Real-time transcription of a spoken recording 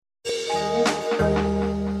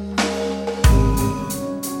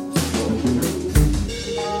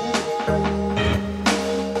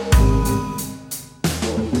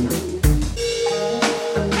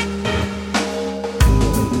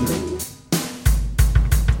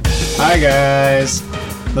Hi guys,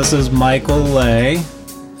 this is Michael Lay,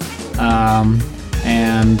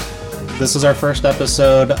 and this is our first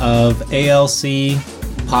episode of ALC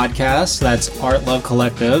podcast. That's Art Love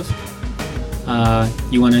Collective.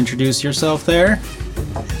 You want to introduce yourself there?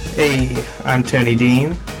 Hey, I'm Tony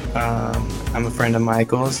Dean. I'm a friend of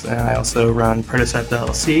Michael's, and I also run Prototype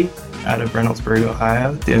LLC out of Reynoldsburg,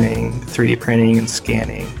 Ohio, doing 3D printing and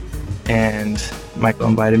scanning. And Michael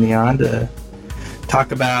invited me on to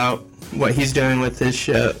talk about what he's doing with his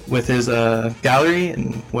show, with his gallery,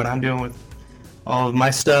 and what I'm doing with all of my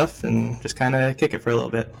stuff, and just kind of kick it for a little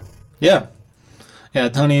bit. Yeah,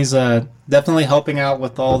 Tony's definitely helping out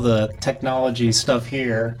with all the technology stuff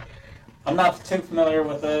here. I'm not too familiar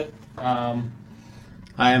with it. I'm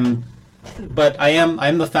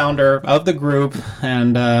the founder of the group,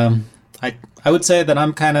 and I would say that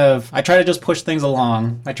I try to just push things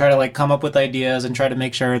along. I try to come up with ideas and try to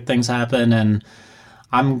make sure things happen, and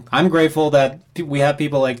I'm grateful that we have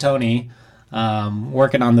people like Tony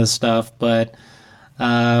working on this stuff. But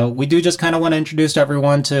we do just kind of want to introduce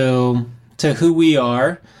everyone to who we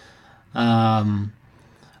are.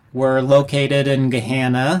 We're located in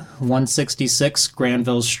Gahanna, 166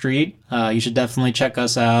 Granville Street. You should definitely check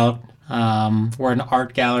us out. We're an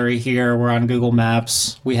art gallery here. We're on Google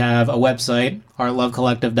Maps. We have a website,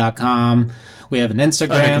 artlovecollective.com. We have an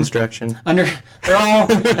Instagram. Under construction.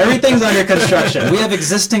 Everything's under construction. We have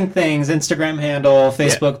existing things, Instagram handle,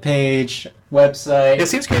 Facebook page, website. It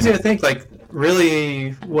seems crazy to think,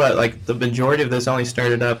 really, the majority of this only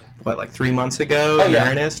started up, 3 months ago in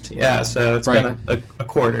earnest? Yeah, so it's been a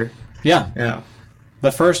quarter. Yeah.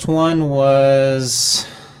 The first one was,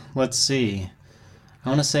 let's see, I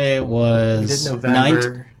want to say it was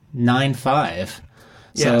November 9/5.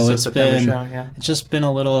 Yeah, so it's just been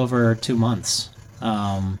a little over 2 months.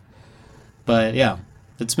 But yeah,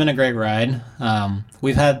 it's been a great ride.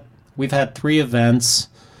 We've had 3 events,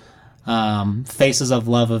 Faces of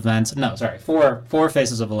Love events. No, sorry, four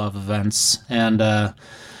Faces of Love events, and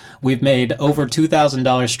we've made over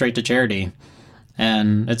 $2,000 straight to charity,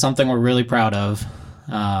 and it's something we're really proud of.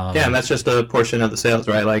 And that's just a portion of the sales,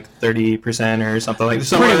 right? 30% or something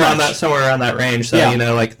somewhere around that range. So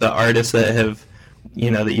the artists that have,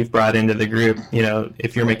 that you've brought into the group,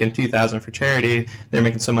 if you're making $2,000 for charity, they're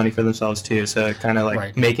making some money for themselves too. So kind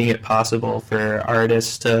of making it possible for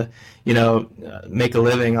artists to, make a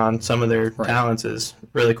living on some of their talents is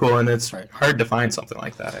really cool, and it's hard to find something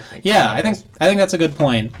like that, I think. Yeah, I think that's a good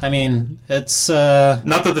point. I mean, it's not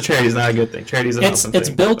that the charity's not a good thing. Charity's an awesome thing. It's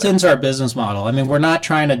built into our business model. I mean, we're not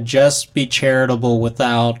trying to just be charitable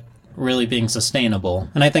without really being sustainable.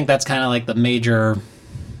 And I think that's kind of the major.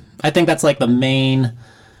 I think that's the main.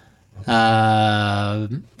 I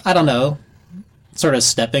don't know. Sort of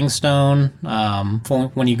stepping stone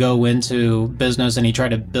when you go into business and you try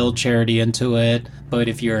to build charity into it. But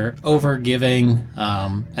if you're over giving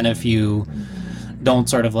and if you don't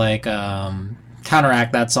sort of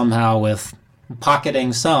counteract that somehow with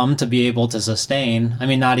pocketing some to be able to sustain, I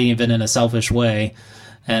mean, not even in a selfish way.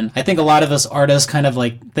 And I think a lot of us artists kind of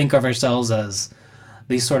think of ourselves as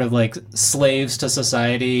these sort of slaves to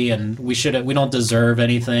society, and we don't deserve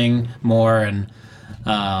anything more. And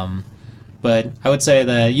but I would say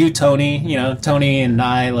that Tony and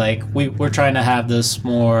I, we're trying to have this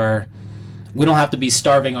more. We don't have to be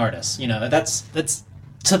starving artists. That's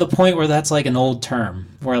to the point where that's an old term.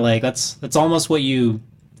 Where that's almost what you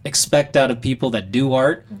expect out of people that do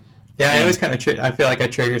art. Yeah, I always kind of I feel like I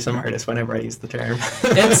trigger some artists whenever I use the term.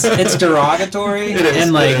 It's derogatory,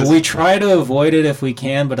 we try to avoid it if we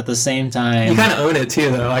can, but at the same time, you kind of own it too,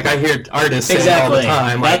 though. I hear artists say all the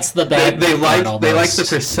time. That's the bad. They like the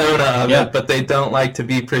persona of it, but they don't like to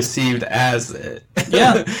be perceived as it.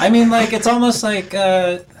 Yeah, I mean, it's almost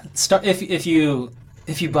if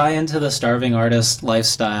you buy into the starving artist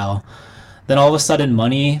lifestyle, then all of a sudden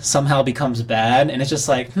money somehow becomes bad, and it's just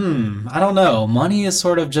I don't know. Money is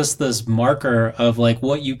sort of just this marker of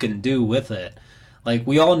what you can do with it.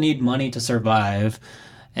 We all need money to survive,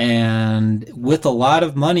 and with a lot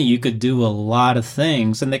of money you could do a lot of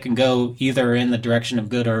things, and they can go either in the direction of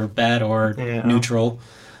good or bad or neutral.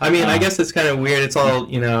 I mean, I guess it's kind of weird. It's all,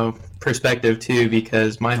 perspective too,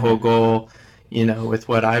 because my whole goal, with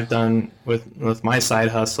what I've done with my side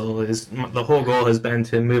hustle is the whole goal has been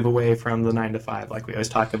to move away from the 9 to 5, like we always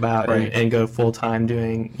talk about, and go full time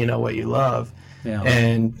doing, what you love. Yeah.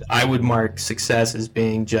 And I would mark success as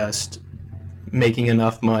being just making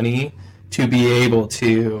enough money to be able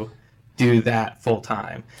to do that full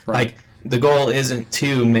time. Right. The goal isn't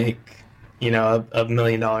to make, a $1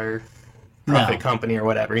 million profit company or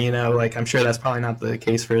whatever, I'm sure that's probably not the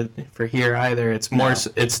case for here either. It's more,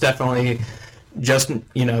 it's definitely just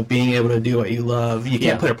being able to do what you love, you can't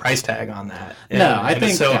Yeah. put a price tag on that. No, I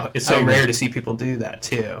think- it's I so agree. rare to see people do that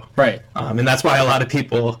too. Right. And that's why a lot of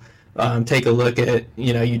people take a look at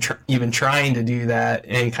even trying to do that,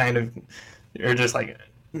 and kind of are just like,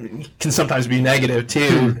 can sometimes be negative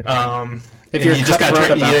too. If and you're you just got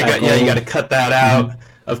cutthroat about that you goal. got to cut that out,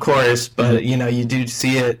 of course. But you do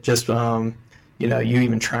see it just you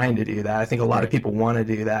even trying to do that. I think a lot of people want to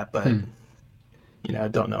do that, but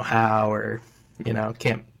don't know how, or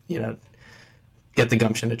can't get the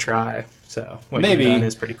gumption to try. So what Maybe. you've done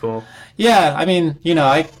is pretty cool. Yeah, I mean,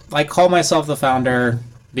 I call myself the founder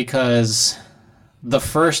because the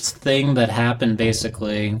first thing that happened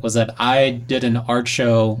basically was that I did an art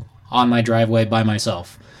show on my driveway by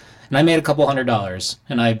myself. And I made a couple $100.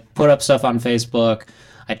 And I put up stuff on Facebook.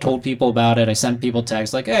 I told people about it. I sent people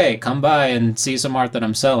texts like, hey, come by and see some art that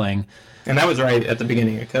I'm selling. And that was right at the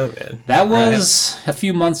beginning of COVID. That was a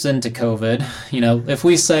few months into COVID. If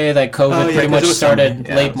we say that COVID Oh, yeah, pretty 'cause much it was started summer.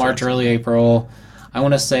 Yeah, it late was March, summer. early April, I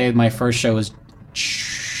want to say my first show was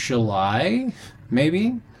July,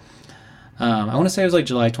 maybe. I want to say it was like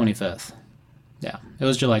July 25th. Yeah, it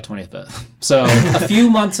was July 25th. So a few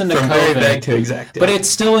months into From very COVID. vague to exact. But it's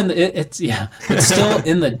still in the it's still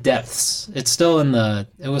in the depths. It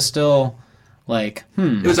was still like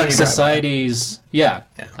It was on your society's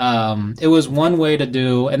it was one way to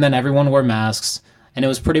do, and then everyone wore masks, and it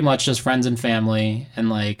was pretty much just friends and family, and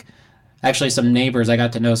like actually some neighbors. I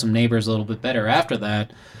got to know some neighbors a little bit better after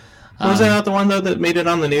that. Was that not the one though that made it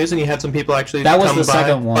on the news, and you had some people actually That was come the by?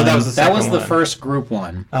 second one. Oh, that was the second one. first group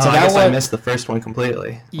one. Oh, So I that guess I was missed the first one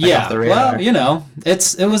completely. yeah. Off the radar. Well,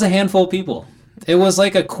 it was a handful of people. It was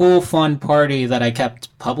like a cool, fun party that I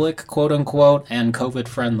kept public, quote unquote, and COVID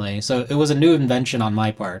friendly. So it was a new invention on my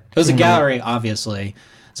part. It was a gallery, obviously.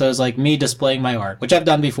 So it was like me displaying my art, which I've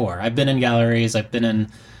done before. I've been in galleries. I've been in.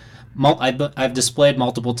 I've displayed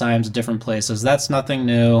multiple times at different places. That's nothing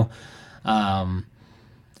new.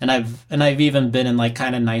 And I've even been in like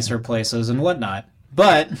kind of nicer places and whatnot.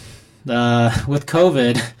 But with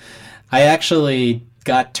COVID, I actually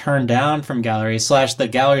got turned down from galleries. / the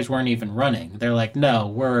galleries weren't even running. They're like, no,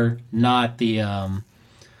 we're not the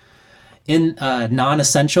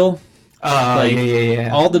non-essential. Like,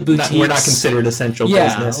 yeah. all the We're not boutiques- considered essential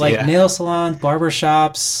Yeah, business. like yeah. nail salons,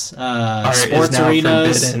 barbershops, is sports now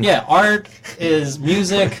arenas. forbidden. Yeah, art is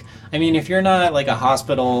music. I mean, if you're not like a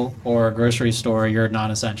hospital or a grocery store, you're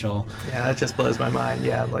non-essential. Yeah, that just blows my mind.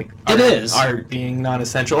 Yeah, like It is. art being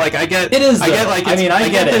non-essential. Like I get It is, I get though. like I mean, I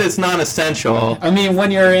get that it. it's non-essential. I mean,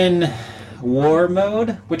 when you're in war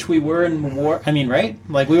mode, which we were in war. I mean, right?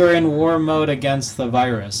 Like we were in war mode against the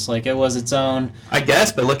virus. Like it was its own. I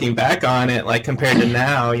guess, but looking back on it, like compared to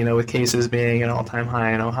now, with cases being an all-time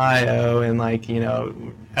high in Ohio, and like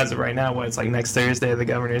as of right now, it's like next Thursday, the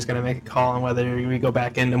governor's going to make a call on whether we go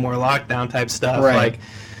back into more lockdown type stuff. Right. Like,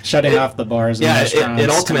 Shutting off the bars and yeah, restaurants. it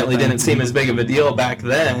ultimately kind of didn't thing. seem as big of a deal back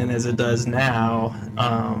then as it does now.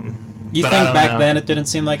 You but I think don't back know. then it didn't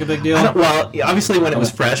seem like a big deal? Well, obviously when it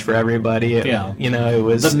was fresh for everybody, it was The it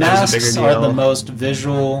was a bigger masks deal. are the most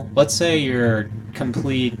visual. Let's say you're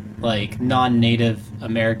complete like non-native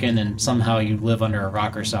American and somehow you live under a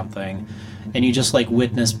rock or something, and you just like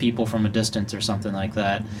witness people from a distance or something like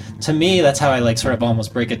that. To me, that's how I like sort of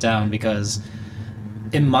almost break it down, because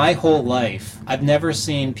in my whole life, I've never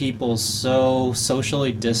seen people so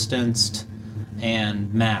socially distanced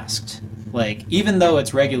and masked. Like, even though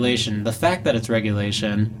it's regulation, the fact that it's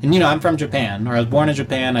regulation, and I'm from Japan, or I was born in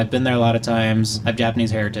Japan, I've been there a lot of times, I have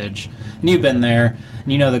Japanese heritage, and you've been there,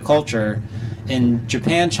 and you know the culture. In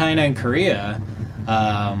Japan, China, and Korea,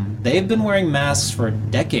 they've been wearing masks for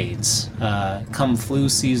decades. Come flu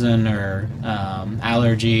season, or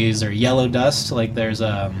allergies, or yellow dust, like there's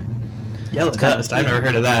Yellow dust. I've never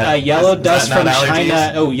heard of that. yellow Is dust that from not allergies?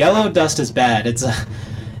 China. Oh, yellow dust is bad.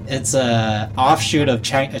 It's a offshoot of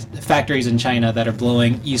factories in China that are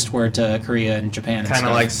blowing eastward to Korea and Japan. And Kind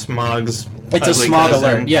of stuff. like smog's. It's a ugly smog cousin.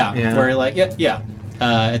 alert. Yeah, where like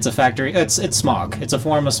it's a factory. It's smog. It's a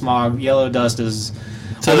form of smog. Yellow dust is.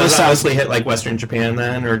 So does that mostly hit like Western Japan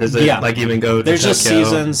then, or does it like even go to There's just Tokyo?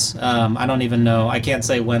 seasons. I don't even know. I can't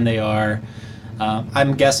say when they are.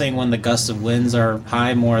 I'm guessing when the gusts of winds are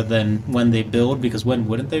high more than when they build, because when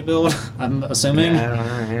wouldn't they build? I'm assuming. Yeah, I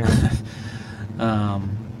don't know. Yeah.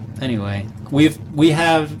 Anyway, we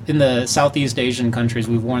have in the Southeast Asian countries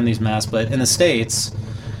we've worn these masks, but in the States,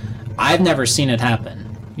 I've never seen it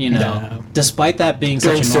happen. No. Despite that being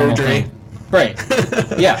During such a normal surgery. thing. Right.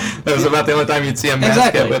 Yeah. That was about the only time you'd see a mask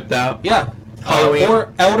Exactly. get whipped out. Yeah. Halloween.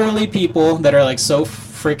 Or elderly people that are like so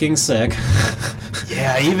freaking sick.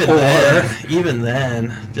 Yeah, even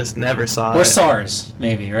then, just never saw Or it. SARS,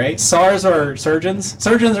 maybe, right? SARS or surgeons?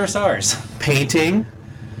 Surgeons or SARS? Painting.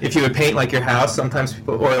 If you would paint like your house, sometimes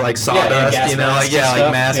people, or like sawdust, gas you know, masks like and like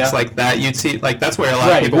stuff, masks yeah. like that. You'd see like that's where a lot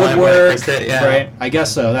of Right, people went when it woodwork, first hit. Yeah. right? I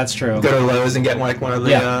guess so, that's true. Go to Lowe's and get like one of the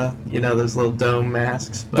Yeah. those little dome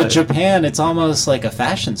masks. But Japan, it's almost like a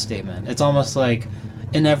fashion statement. It's almost like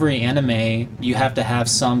in every anime, you have to have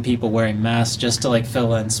some people wearing masks just to like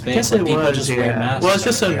fill in I space. guess Like it people was, just yeah. wear masks. Well, it's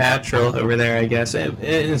just so over there. natural over there, I guess.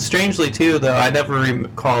 And strangely too, though, I never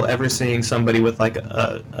recall ever seeing somebody with like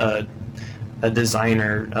a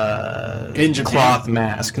designer In Japan? cloth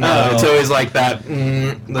mask. No, Oh. it's always like that.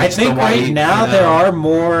 I think right now there are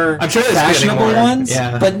more I'm sure there's fashionable getting more, ones,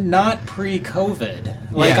 yeah. but not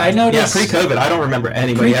pre-COVID. Like yeah, I noticed, yeah, pre-COVID, I don't remember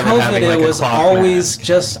anybody ever pre-COVID having like it a was cloth always mask.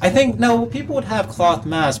 just. I think no, people would have cloth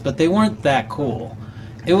masks, but they weren't that cool.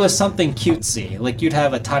 It was something cutesy. Like you'd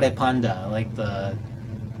have a tare panda, like the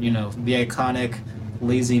iconic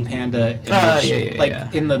lazy panda image, yeah, like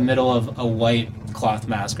yeah. in the middle of a white cloth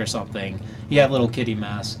mask or something. You have little kitty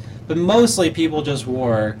masks, but mostly people just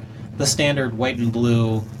wore the standard white and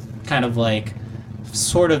blue, kind of like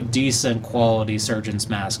sort of decent quality surgeon's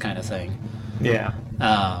mask kind of thing. Yeah.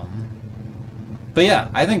 But yeah,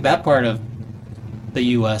 I think that part of the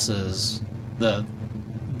U.S. is the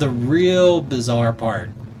real bizarre part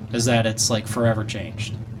is that it's like forever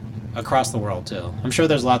changed across the world too. I'm sure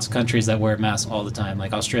there's lots of countries that wear masks all the time,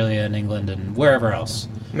 like Australia and England and wherever else.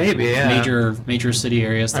 Maybe, yeah. Major city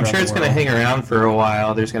areas. I'm throughout sure it's the going to world. hang around for a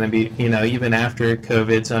while. There's going to be, even after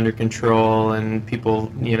COVID's under control and people,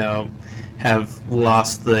 have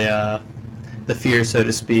lost the fear, so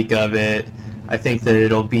to speak, of it. I think that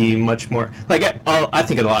it'll be much more like I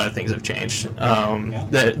think a lot of things have changed.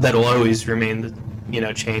 That'll always remain,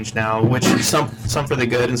 changed now. Which some for the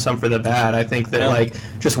good and some for the bad. I think that like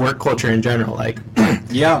just work culture in general, like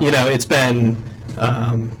it's been.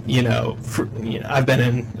 I've been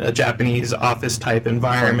in a Japanese office type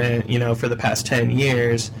environment, for the past 10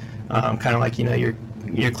 years, kind of like,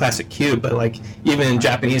 your classic cube, but like even in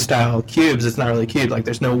Japanese style cubes, it's not really cube. Like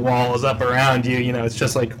there's no walls up around you, it's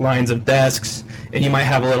just like lines of desks, and you might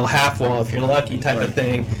have a little half wall if you're lucky type of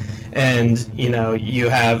thing. And, you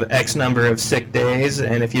have X number of sick days,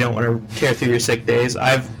 and if you don't want to care through your sick days,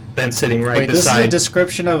 I've been sitting right This is beside. a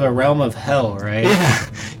description of a realm of hell, right?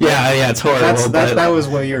 Yeah, it's horrible. That was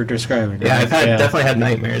what you were describing. Right? Yeah, I've definitely had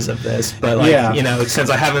nightmares of this, but like since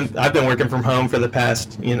I've been working from home for the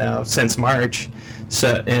past since March,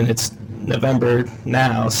 so and it's November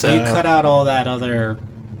now, so you cut out all that other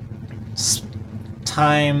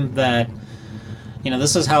time that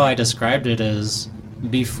this is how I described it as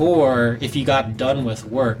before. If you got done with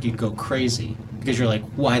work, you'd go crazy because you're like,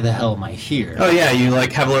 why the hell am I here? Oh yeah, you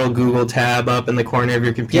like have a little Google tab up in the corner of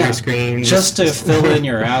your computer screen just to fill in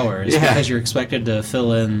your hours Yeah. because you're expected to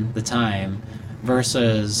fill in the time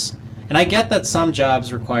versus. And I get that some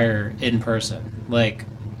jobs require in person. Like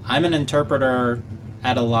I'm an interpreter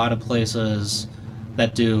at a lot of places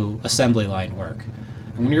that do assembly line work.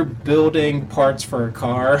 And when you're building parts for a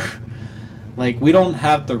car, like we don't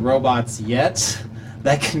have the robots yet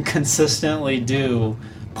that can consistently do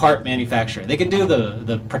part manufacturing. They can do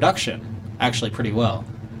the production actually pretty well.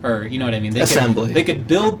 Or you know what I mean? Assembly. They could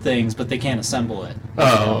build things, but they can't assemble it.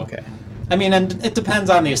 Oh, okay. I mean, and it depends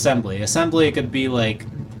on the assembly. Assembly could be like,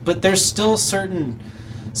 but there's still certain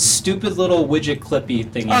stupid little widget clippy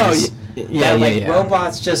thingies that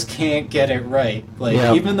robots just can't get it right.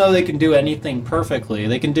 Like even though they can do anything perfectly,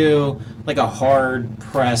 they can do like a hard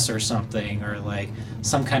press or something, or like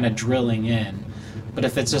some kind of drilling in. But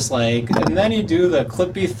if it's just like, and then you do the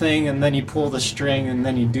clippy thing, and then you pull the string, and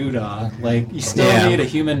then you doodah, like you still need a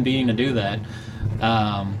human being to do that.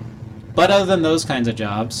 But other than those kinds of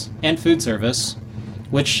jobs, and food service,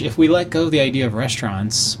 which if we let go of the idea of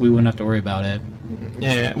restaurants, we wouldn't have to worry about it.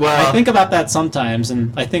 Yeah, well, I think about that sometimes,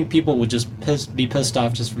 and I think people would just be pissed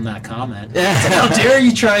off just from that comment. Yeah. It's like, how dare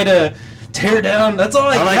you try to tear down? That's all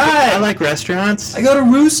I got. I like restaurants. I go to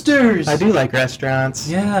Roosters. I do like restaurants.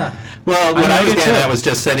 Yeah. Well, what I was getting at too. was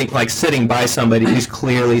just sitting by somebody who's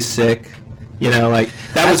clearly sick. That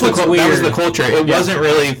That's was the what's that was weird. the culture. It wasn't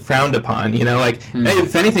really frowned upon.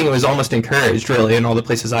 If anything, it was almost encouraged. Really, in all the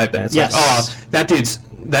places I've been, it's Yes. like, oh, that dude's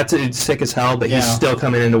That's sick as hell, but he's Yeah. still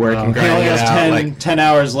coming into work and He grinding only it has out. 10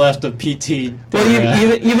 hours left of PT. Well,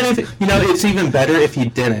 even if it's even better if he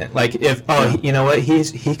didn't. Like if you know what,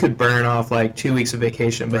 he could burn off like 2 weeks of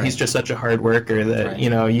vacation, but he's just such a hard worker that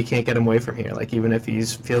you can't get him away from here. Like even if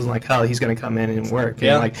he's feels like hell, he's going to come in and work.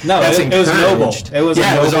 Yeah. And, like No, that's it was noble. encouraged. It was a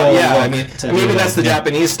yeah, noble I look mean, to maybe do that's that. the Yeah.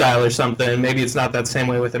 Japanese style or something. Maybe it's not that same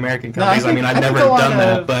way with American companies. think- I've I think never a lot done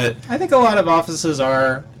that, of- but I think a lot of offices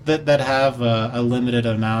are that have a limited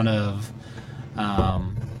amount of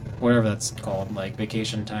whatever that's called, like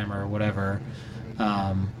vacation time or whatever.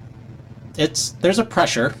 There's a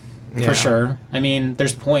pressure Yeah. for sure. I mean,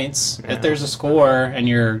 there's points. Yeah. If there's a score and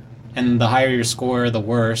the higher your score, the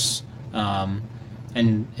worse. And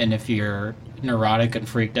if you're neurotic and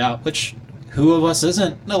freaked out, which who of us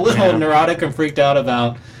isn't a little Yeah. neurotic and freaked out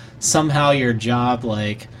about somehow your job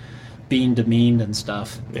like being demeaned and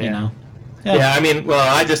stuff, you Yeah. know? Yeah, I mean,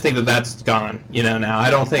 well, I just think that that's gone, now. I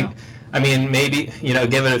don't think, I mean, maybe,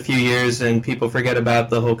 give it a few years and people forget about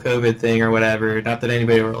the whole COVID thing or whatever. Not that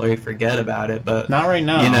anybody will really forget about it, but, Not right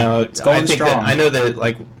now. It's going I think strong. I know that,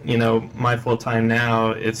 like, my full time now,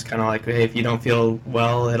 it's kind of like, hey, if you don't feel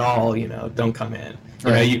well at all, don't come in.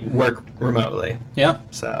 Right. You work remotely. Yeah,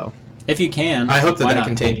 So if you can. I hope that why that not?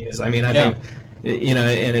 continues. I mean, I Yeah. think,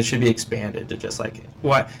 and it should be expanded to just like,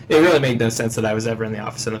 what? It really made no sense that I was ever in the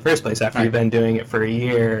office in the first place after you've been doing it for a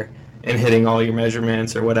year and hitting all your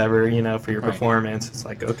measurements or whatever, for your performance. It's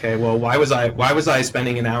like, okay, well, why was I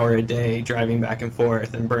spending an hour a day driving back and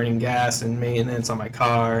forth and burning gas and maintenance on my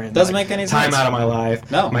car and Doesn't make any time sense. out of my life?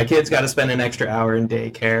 No. My kid's got to spend an extra hour in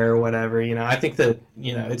daycare or whatever. I think that,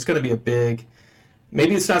 it's going to be a big.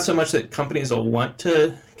 Maybe it's not so much that companies will want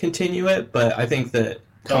to continue it, but I think that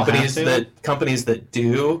companies that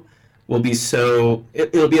do will be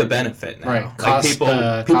it'll be a benefit now. Right. Like Cost people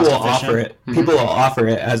will offer efficient. it. People will offer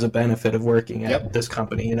it as a benefit of working at Yep. this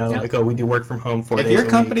company. Yep. Like, oh, we do work from home 4 If days your a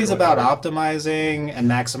week company's or about whatever. optimizing and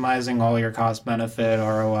maximizing all your cost benefit,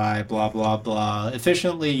 ROI, blah, blah, blah,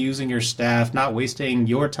 efficiently using your staff, not wasting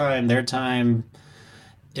your time, their time,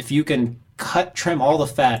 if you can trim all the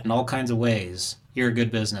fat in all kinds of ways, you're a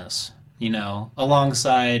good business,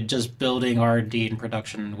 alongside just building R&D and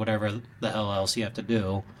production, whatever the hell else you have to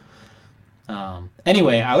do.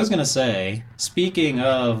 Anyway, I was going to say, speaking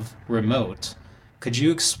of remote, could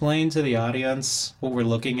you explain to the audience what we're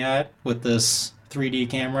looking at with this 3D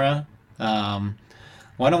camera?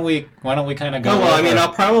 Why don't we kind of go? Oh, well, I mean, over-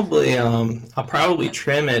 I'll probably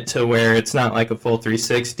trim it to where it's not like a full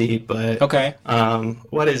 360, but Okay.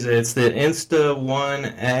 what is it? It's the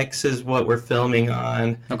Insta-1 X is what we're filming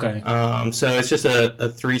on. Okay. So it's just a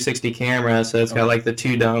 360 camera, so it's got like the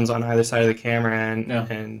two domes on either side of the camera, and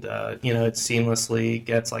it seamlessly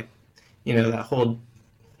gets like, that whole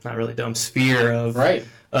not really dome sphere of Right.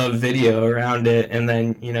 of video around it, and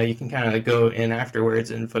then you can kind of go in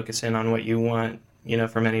afterwards and focus in on what you want,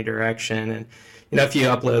 from any direction, and if you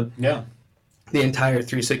upload Yeah. the entire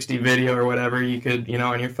 360 video or whatever, you could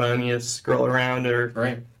on your phone you scroll around or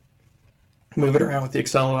Right. move it around with the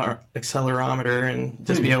accelerometer and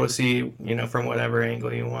just be able to see, from whatever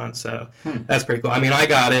angle you want. So that's pretty cool. I mean, I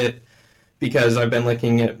got it because I've been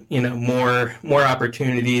looking at, more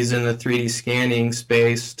opportunities in the 3D scanning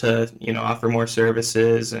space to, offer more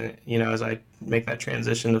services and, as I make that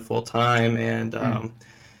transition to full time. And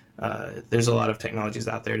there's a lot of technologies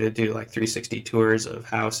out there to do like 360 tours of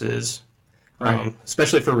houses. Right.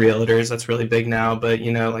 Especially for realtors, that's really big now. But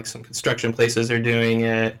like some construction places are doing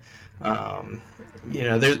it.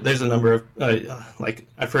 There's a number of like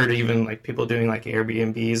I've heard even like people doing like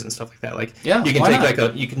Airbnbs and stuff like that. Like Yeah, you can why take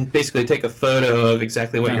not? you can basically take a photo of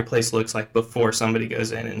exactly what Yeah. your place looks like before somebody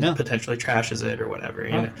goes in and Yeah. potentially trashes it or whatever.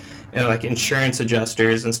 And like insurance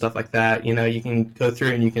adjusters and stuff like that. You can go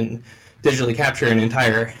through and you can digitally capture an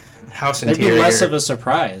entire house It'd interior. be less of a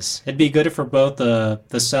surprise. It'd be good for both the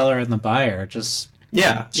seller and the buyer. Just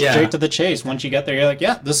yeah. straight to the chase. Once you get there, you're like,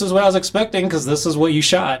 yeah, this is what I was expecting because this is what you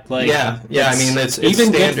shot. Like, Yeah. I mean, it's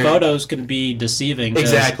even good standard. photos can be deceiving. 'Cause,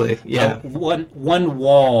 Exactly. Yeah. one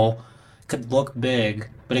wall could look big,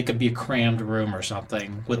 but it could be a crammed room or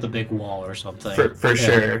something with a big wall or something. For Yeah.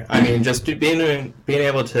 sure. I mean, just being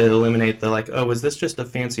able to eliminate the like, oh, was this just a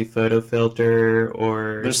fancy photo filter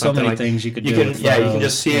or There's so something many like things you could you do. can with you can photos.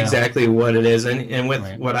 just see Yeah. exactly what it is, and with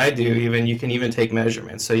Right. what I do, you can even take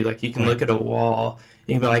measurements. So you can look at a wall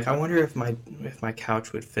you can be like, I wonder if my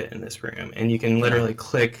couch would fit in this room, and you can literally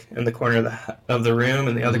click in the corner of the room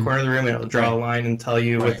and the other corner of the room, and it'll draw a line and tell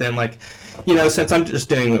you within like, since I'm just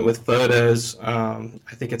doing it with photos, I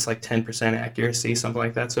think it's like 10% accuracy, something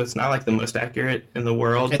like that. So it's not like the most accurate in the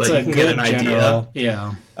world, but you can get an idea.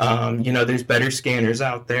 Yeah. There's better scanners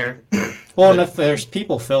out there. Well, and if there's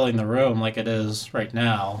people filling the room like it is right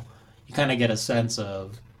now, you kind of get a sense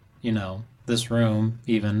of, this room,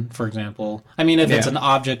 even, for example. I mean, if it's an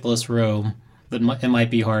objectless room, then it might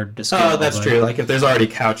be hard to scale. Oh, that's true. Like, if there's already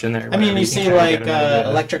couch in there. I mean, you see, like,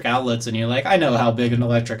 electric outlets, and you're like, I know how big an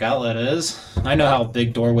electric outlet is. I know how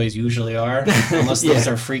big doorways usually are. Unless those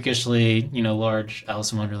are freakishly, large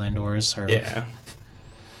Alice in Wonderland doors. Or, yeah.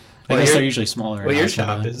 I guess they're usually smaller. Well, your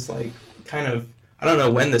shop is, like, kind of... I don't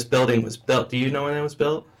know when this building was built. Do you know when it was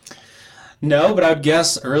built? No, but I would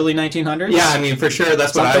guess early 1900s. Yeah, I mean, for sure,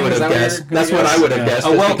 that's what I would have guessed. That's what I would have guessed. A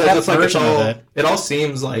well-kept version of it. It all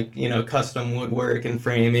seems like, custom woodwork and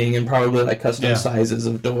framing and probably like custom sizes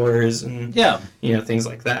of doors and, things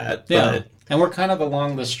like that. Yeah, but, and we're kind of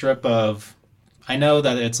along the strip of, I know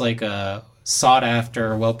that it's like a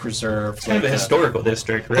sought-after, well-preserved. It's kind of a historical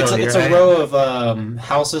district, really, It's a row of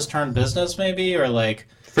houses turned business, maybe, or like...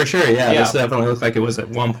 For sure, yeah. This definitely looked like it was at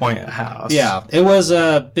one point a house. Yeah, it was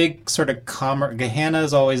a big sort of commerce. Gehenna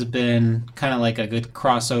has always been kind of like a good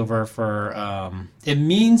crossover for. It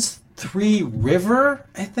means three river,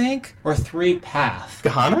 I think, or three path.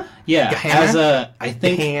 Gehenna? Yeah, Gehenna? as a I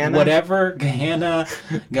think Gehenna? whatever Gehenna.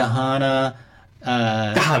 Gehenna.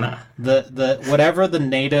 The whatever the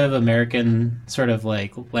Native American sort of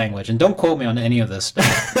like language, and don't quote me on any of this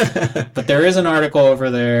stuff, but there is an article over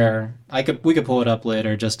there. We could pull it up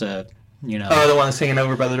later just to Oh, the one that's hanging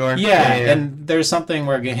over by the door. Yeah, and there's something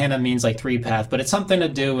where Gehenna means like three path, but it's something to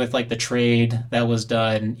do with like the trade that was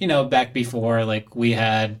done, back before like we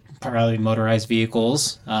had probably motorized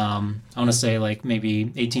vehicles. I want to say like maybe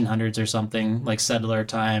 1800s or something, like settler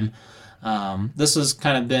time. This has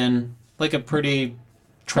kind of been like a pretty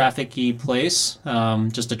traffic-y place,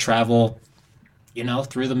 just to travel,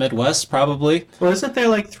 through the Midwest, probably. Well, isn't there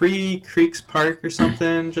like Three Creeks Park or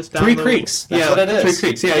something just down Three Creeks. That's what it is. Three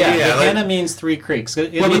Creeks. Yeah. Gehenna means Three Creeks.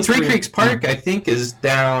 The Three Creeks Park, I think, is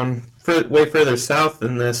down way further south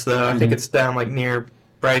than this, though. I think it's down like near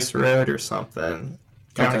Bryce Road or something,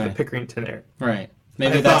 kind of like the Pickerington area. Right.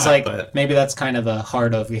 Maybe that's kind of the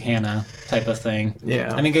heart of Gehenna type of thing.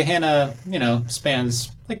 Yeah. I mean, Gehenna,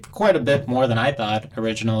 spans like quite a bit more than I thought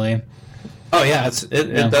originally. Oh yeah,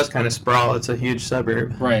 it does kind of sprawl. It's a huge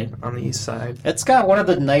suburb, right, on the east side. It's got one of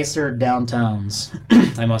the nicer downtowns,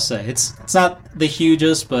 I must say. It's not the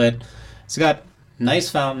hugest, but it's got nice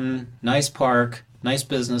fountain, nice park, nice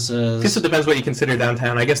businesses. I guess it depends what you consider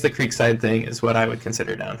downtown. I guess the Creekside thing is what I would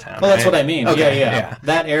consider downtown. Well, that's what I mean. Okay, yeah.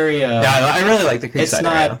 That area. Yeah, I really like the Creekside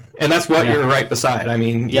area. And that's what you're right beside. I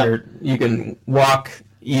mean, you can walk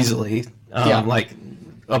easily, like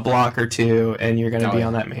a block or two, and you're going to be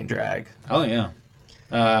on that main drag. Oh, yeah.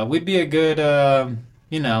 We'd be a good,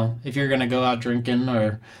 if you're going to go out drinking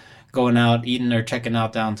or going out eating or checking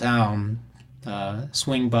out downtown,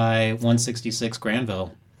 swing by 166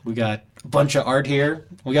 Granville. We got a bunch of art here.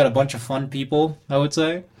 We got a bunch of fun people, I would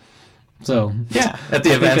say. So yeah, at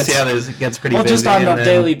the events, it gets pretty busy. Well, just on a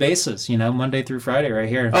daily basis, Monday through Friday right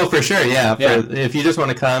here. Oh, for sure, yeah. If you just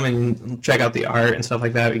want to come and check out the art and stuff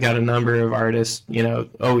like that, we got a number of artists,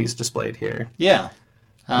 always displayed here. Yeah.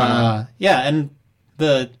 And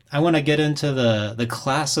I want to get into the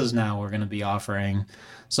classes now we're going to be offering.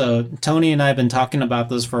 So Tony and I have been talking about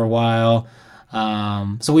this for a while.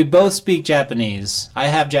 So we both speak Japanese. I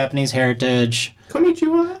have Japanese heritage.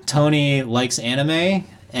 Konnichiwa. Tony likes anime.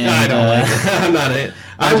 And, no, I don't like it. I'm not it.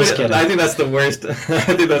 I'm just kidding. I think that's the worst. I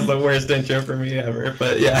think that's the worst intro for me ever.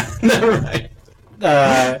 But yeah, never mind.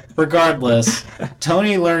 Regardless,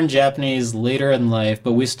 Tony learned Japanese later in life,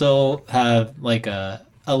 but we still have like a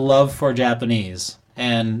love for Japanese.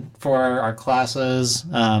 And for our classes,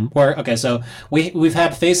 so we've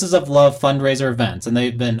had Faces of Love fundraiser events, and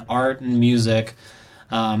they've been art and music,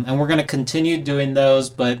 and we're going to continue doing those.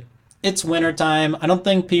 But it's wintertime. I don't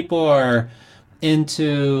think people are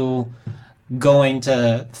into going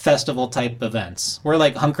to festival type events. We're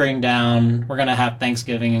like hunkering down. We're gonna have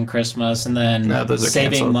Thanksgiving and Christmas, and then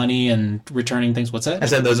saving canceled. Money and returning things. What's that? I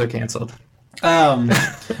said those are canceled.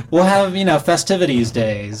 We'll have festivities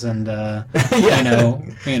days and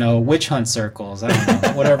witch hunt circles. I don't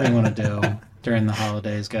know, whatever you want to do during the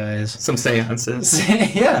holidays, guys. Some seances.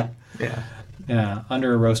 Yeah,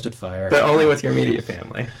 under a roasted fire. But only with your immediate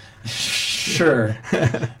family. Sure.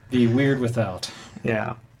 Be weird without.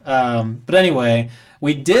 Yeah. But anyway,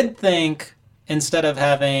 we did think instead of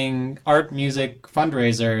having art music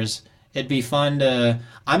fundraisers, it'd be fun to,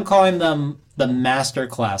 I'm calling them the master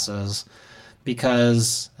classes,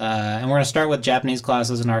 because and we're going to start with Japanese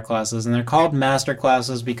classes and art classes, and they're called master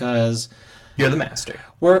classes because You're the master.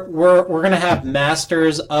 we're going to have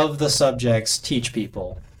masters of the subjects teach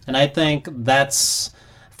people, and I think that's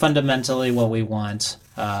fundamentally what we want.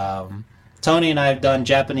 Tony and I have done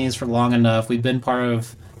Japanese for long enough. We've been part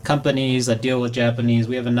of companies that deal with Japanese.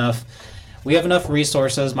 We have enough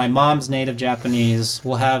resources. My mom's native Japanese.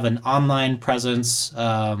 We'll have an online presence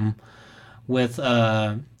with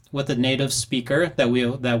a native speaker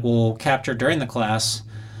that will capture during the class.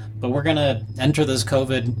 But we're gonna enter this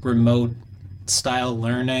COVID remote style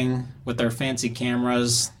learning with our fancy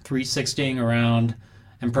cameras, 360ing around,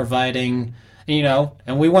 and providing.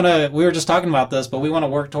 And we were just talking about this, but we want to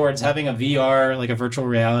work towards having a VR, like a virtual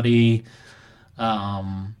reality,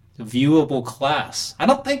 viewable class. I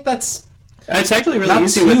don't think that's. It's actually really Not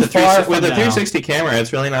easy too with the far from 360 camera.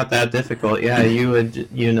 It's really not that difficult. Yeah, you'd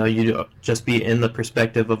just be in the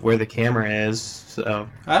perspective of where the camera is. So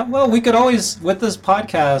Well, we could always, with this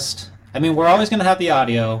podcast, I mean, we're always going to have the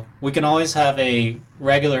audio. We can always have a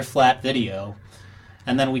regular flat video,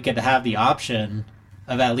 and then we could have the option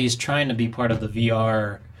of at least trying to be part of the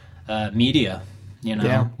VR media.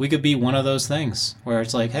 Yeah. We could be one of those things where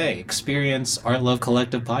it's like, hey, experience Art Love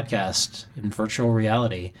Collective podcast in virtual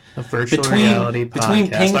reality. a virtual reality between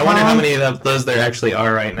podcast. ping I wonder how pong- many of those there actually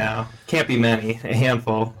are right now. Can't be many. A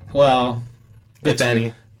handful, Well, if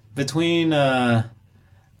any. between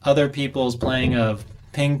other people's playing of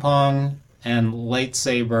ping pong and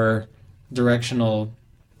lightsaber directional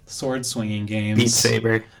sword swinging games. Beat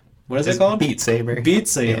Saber. What is it called? Beat Saber. Beat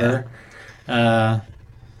Saber.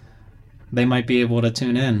 They might be able to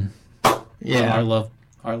tune in. Yeah.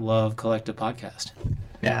 Our Love Collective podcast.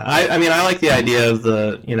 Yeah, I mean, I like the idea of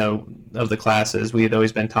the classes. We had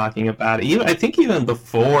always been talking about it. I think even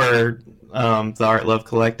before the Art Love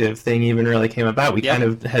Collective thing even really came about, we kind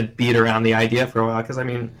of had beat around the idea for a while. Because I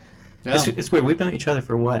mean, it's weird. We've known each other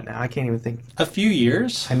for what now? I can't even think. A few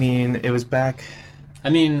years. I mean, it was back. I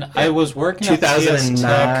mean, I was working at TS Tech.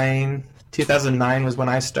 2009. 2009 was when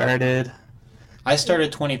I started. I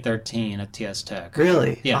started 2013 at TS Tech.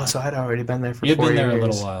 Really? Yeah. Oh, so I'd already been there for 4 years. You've been there a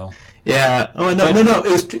little while. Yeah. Oh no.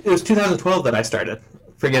 It was 2012 that I started.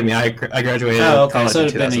 Forgive me. I graduated college so in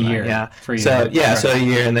it's been a 2009. year. Yeah. For you. So Right. so a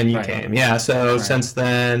year, and then you Right. came. Yeah. So since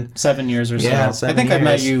then. 7 years or so. Yeah, I 7 think I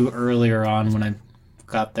met years. you earlier on when I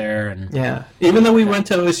got there, and Yeah. Even though we went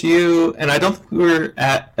to OSU, and I don't think we were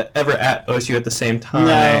ever at OSU at the same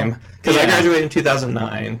time, because I Yeah. graduated in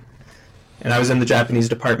 2009. And I was in the Japanese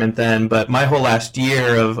department then, but my whole last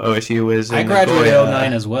year of OSU was in I graduated Nagoya.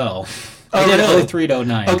 09 as well. Oh, I did really? 03 to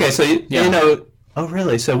 09. Okay, so Yeah. oh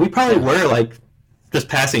really? So we probably were like just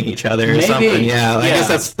passing each other or Maybe. something. Yeah, I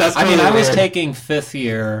guess that's. I mean, really I was weird. taking fifth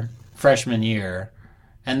year, freshman year,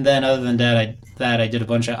 and then other than that, I did a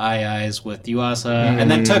bunch of IIs with UASA, and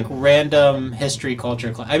then took random history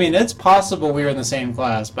culture class. I mean, it's possible we were in the same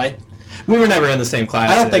class, but We were never in the same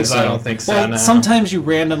class. I don't think so. I don't think so. Well, no. sometimes you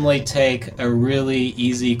randomly take a really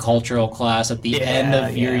easy cultural class at the end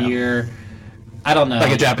of your yeah. year. I don't know.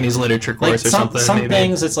 like a Japanese literature course or something. Some maybe.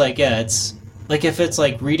 things, it's like, it's like if it's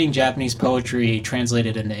like reading Japanese poetry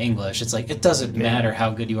translated into English, it's like it doesn't matter how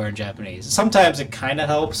good you are in Japanese. Sometimes it kind of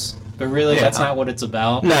helps, but really that's not what it's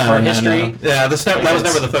about. No, Or no, history. no. Yeah, that was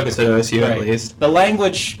never the focus at OSU, at Right. least. The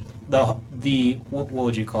language, the what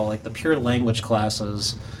would you call, like the pure language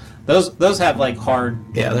classes? Those have like hard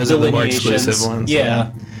those are the more delineations. exclusive ones.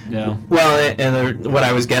 Yeah. Well, and what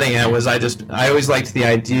I was getting at was I always liked the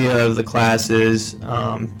idea of the classes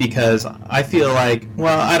because I feel like,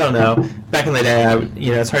 well, I don't know. Back in the day,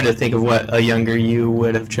 it's hard to think of what a younger you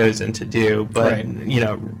would have chosen to do, but Right.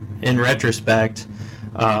 In retrospect,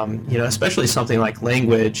 especially something like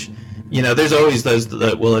language. There's always those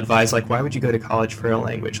that will advise, like, why would you go to college for a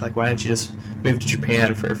language? Like, why don't you just move to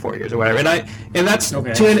Japan for 4 years or whatever? And that's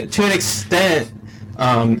Okay. to an extent.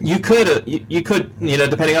 You could,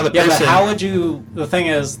 depending on the Yeah, person. but how would you? The thing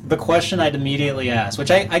is, the question I'd immediately ask,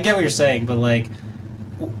 which I get what you're saying, but like,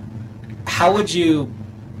 how would you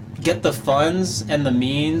get the funds and the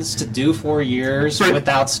means to do 4 years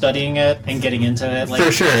without studying it and getting into it? Like,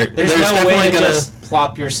 For sure. there's no way to just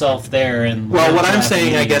plop yourself there and. Well, what learn I'm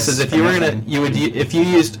saying, I guess, is if you were Japanese if you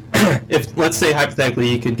used, if let's say hypothetically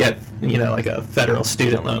you could get like a federal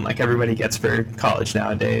student loan like everybody gets for college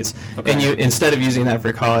nowadays. Okay. And you, instead of using that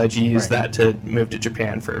for college, you use Right. that to move to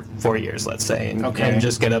Japan for 4 years, let's say, and, Okay. and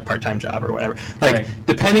just get a part-time job or whatever. Like, Right.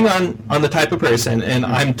 depending on the type of person, and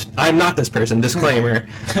I'm not this person, disclaimer,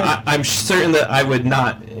 I'm certain that I would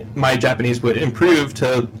not, my Japanese would improve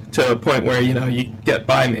to a point where, you get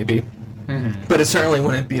by maybe. But it certainly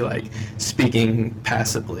wouldn't be like speaking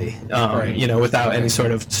passively, Right. without any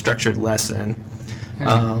sort of structured lesson.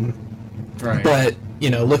 Right. But,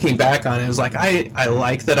 looking back on it, it was like, I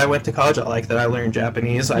like that I went to college. I like that I learned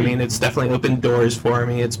Japanese. I mean, it's definitely opened doors for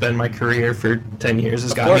me. It's been my career for 10 years.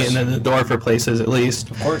 It's got me course. in the door for places, at least.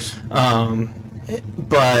 Of course.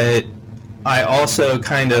 But I also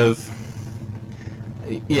kind of,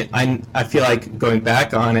 I feel like going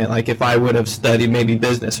back on it, like if I would have studied maybe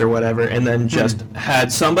business or whatever, and then just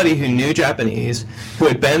had somebody who knew Japanese, who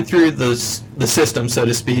had been through the system, so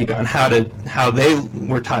to speak, on how they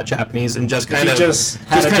were taught Japanese, and just kind You of just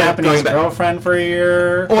had a kind of Japanese going back. girlfriend for a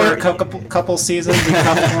year, or Or- a couple seasons, you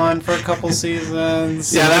cuffed one for a couple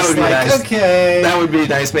seasons. Yeah, You're that just would be like, nice. Okay. That would be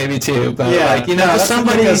nice, maybe too. But Yeah, like no, just that's the thing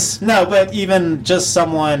somebody. is- no, but even just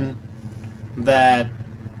someone that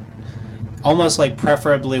almost like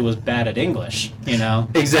preferably was bad at English,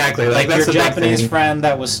 Exactly, like that's your the big Japanese thing. friend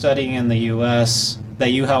that was studying in the U.S. that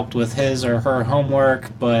you helped with his or her homework,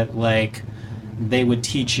 but like they would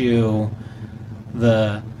teach you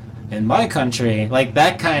in my country, like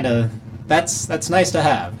that kind of that's nice to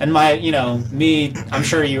have. And me, I'm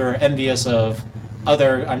sure you were envious of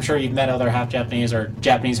I'm sure you've met other half Japanese or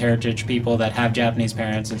Japanese heritage people that have Japanese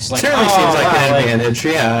parents. And it's like, Certainly oh, seems like wow, an advantage.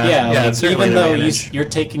 Yeah, yeah, like, it's certainly even an though advantage. you're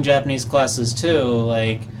taking Japanese classes too,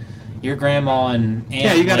 like your grandma and aunt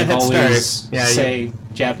Yeah, you got a head always start. Yeah, say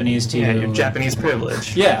Japanese to Yeah, you. your Japanese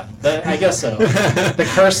privilege. Yeah, I guess so. The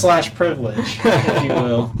curse/privilege, if you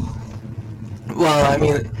will. Well, I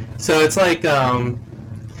mean, so it's like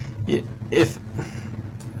if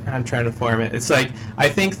I'm trying to form it, it's like I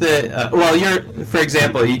think that for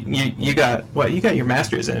example, you got your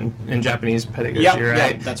master's in Japanese pedagogy, Yep, right?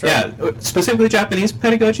 yep, that's right. Yeah, specifically Japanese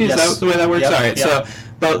pedagogy. Yes. Is that the way that works? Yep, All right.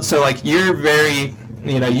 yep. So like you're very.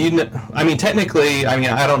 I mean, technically,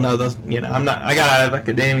 I don't know those. I got out of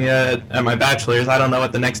academia at my bachelor's. I don't know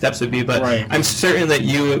what the next steps would be, but Right. I'm certain that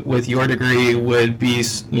you, with your degree, would be,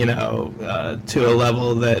 to a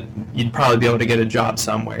level that you'd probably be able to get a job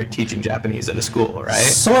somewhere teaching Japanese at a school, right?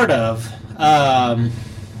 Sort of.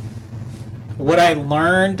 What I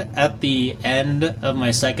learned at the end of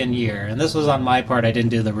my second year, and this was on my part, I didn't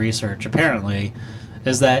do the research, apparently,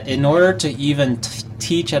 is that in order to even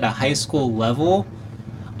teach at a high school level,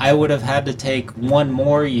 I would have had to take one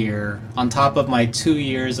more year on top of my 2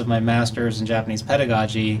 years of my master's in Japanese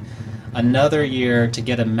pedagogy, another year to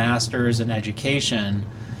get a master's in education,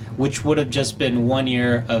 which would have just been 1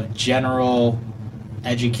 year of general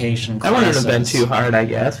education That classes. wouldn't have been too hard, I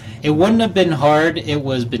guess. It wouldn't have been hard. It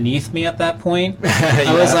was beneath me at that point.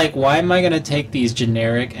 I was Yeah. like, why am I going to take these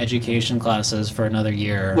generic education classes for another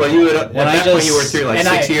year? Well, you would at When I that point just- you were through like and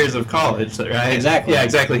 6 I- years of college, right? Exactly. Yeah,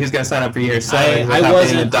 exactly. Who's gonna sign up for year 7?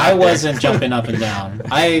 I wasn't jumping up and down.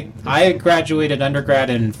 I graduated undergrad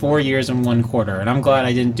in 4 years and 1 quarter, and I'm glad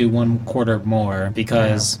I didn't do 1 quarter more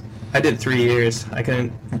because I did 3 years. I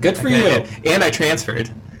couldn't. good for I you. couldn't- And I transferred.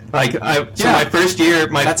 Yeah. My first year,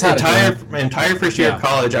 my That's how to do entire first year of Yeah.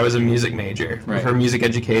 college, I was a music major Right. for music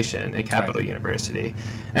education at Capital Right. University,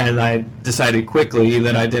 and I decided quickly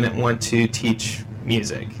that I didn't want to teach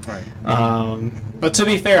music. Right. But to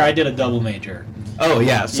be fair, I did a double major. Oh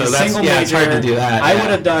yeah, so A that's single it's hard to major, do that. I yeah.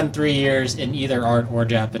 would have done 3 years in either art or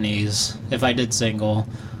Japanese if I did single.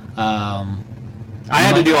 I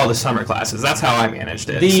had to do all the summer classes. That's how I managed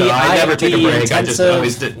it. So I never took a the break. I just intensive,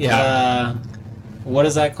 always did. Yeah. What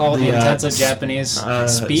is that called? The intensive Japanese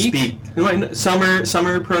speak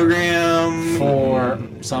Summer program for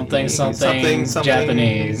something something.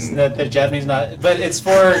 Japanese. The Japanese not, but it's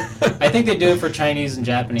for. I think they do it for Chinese and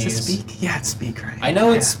Japanese. Is it speak? Yeah, it's speak, right? I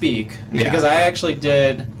know it's Yeah. speak Yeah. because I actually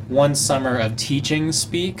did 1 summer of teaching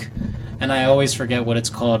speak, and I always forget what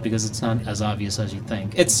it's called because it's not as obvious as you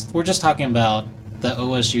think. We're just talking about the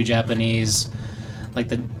OSU Japanese, like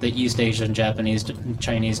the East Asian Japanese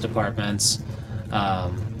Chinese departments.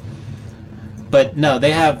 But no,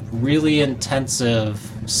 they have really intensive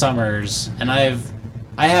summers, and I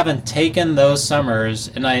haven't taken those summers,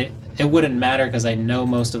 and it wouldn't matter because I know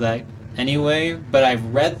most of that anyway. But I've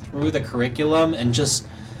read through the curriculum, and just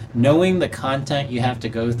knowing the content you have to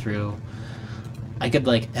go through, I could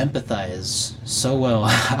like empathize so well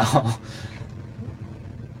how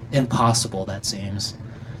impossible that seems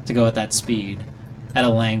to go at that speed at a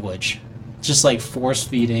language, just like force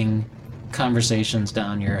feeding conversations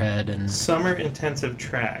down your head and Summer intensive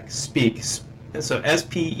track. Speak. So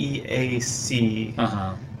SPEAC.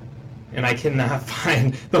 uh-huh. And I cannot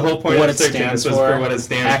find the whole point What of it searching stands this was for. for what it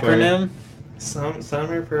stands Acronym? for. Some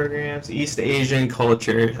summer programs, East Asian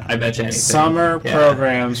culture. I bet you anything. Summer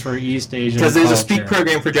programs for East Asian Because there's a culture. speak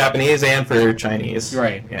program for Japanese and for Chinese.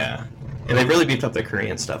 Right. Yeah. And they've really beefed up the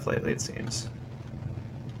Korean stuff lately, it seems.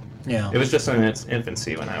 Yeah. It was just in its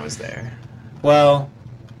infancy when I was there. Well,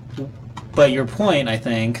 but your point, I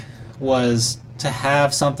think, was to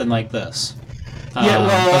have something like this Yeah,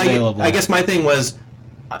 well, available. I guess my thing was,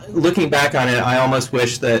 looking back on it, I almost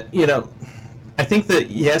wish that, I think that,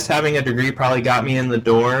 yes, having a degree probably got me in the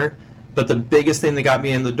door, but the biggest thing that got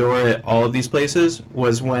me in the door at all of these places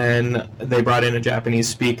was when they brought in a Japanese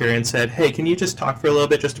speaker and said, hey, can you just talk for a little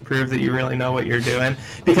bit just to prove that you really know what you're doing?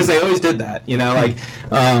 Because they always did that,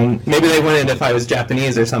 maybe they wouldn't if I was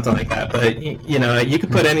Japanese or something like that, but, you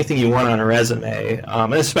could put anything you want on a resume,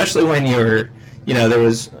 and especially when you're, there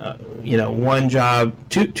was, one job,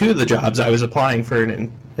 two of the jobs I was applying for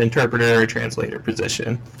an interpreter or translator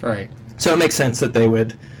position. Right. So it makes sense that they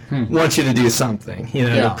would want you to do something,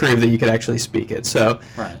 to prove that you could actually speak it. So,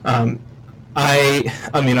 right.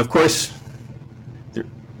 I mean, of course,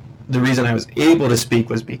 the reason I was able to speak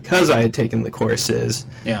was because I had taken the courses.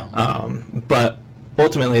 Yeah. But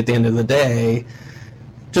ultimately, at the end of the day,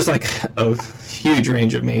 just like a huge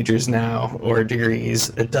range of majors now or degrees,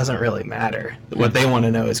 it doesn't really matter. What they want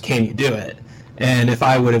to know is, can you do it? And if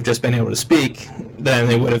I would have just been able to speak, then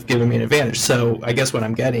they would have given me an advantage. So I guess what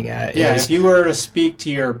I'm getting at is... if you were to speak to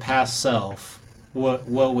your past self, what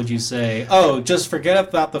would you say? Oh, just forget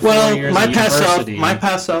about the 4 years at university. My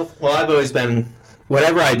past self, well, I've always been,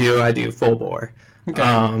 whatever I do full bore. Okay,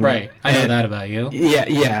 right. I know that about you.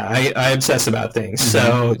 Yeah, I obsess about things.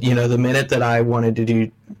 So, the minute that I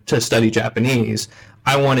wanted to study Japanese,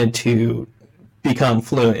 I wanted to become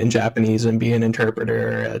fluent in Japanese and be an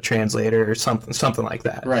interpreter, a translator, or something like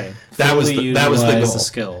that. Right. That was the goal. The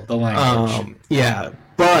skill, the language. Yeah,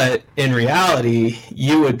 but in reality,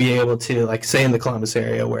 you would be able to, like, say in the Columbus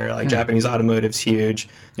area where Japanese automotive's huge.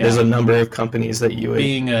 Yeah. There's a number of companies that you would...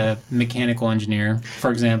 Being a mechanical engineer, for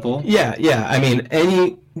example. Yeah. I mean,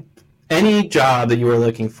 any job that you were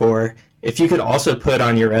looking for, if you could also put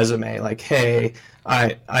on your resume, like, hey,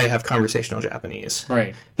 I have conversational Japanese.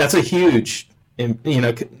 Right. That's a huge...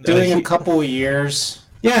 doing a couple years.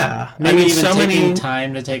 Yeah, maybe even taking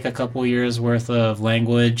time to take a couple years worth of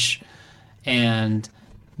language, and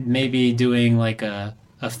maybe doing like a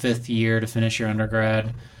 5th year to finish your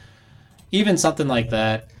undergrad. Even something like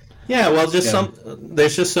that. Yeah, well,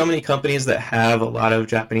 there's just so many companies that have a lot of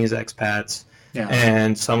Japanese expats. Yeah.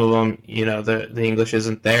 And some of them, the English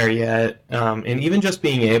isn't there yet, and even just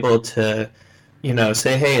being able to.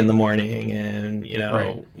 Say hey in the morning and,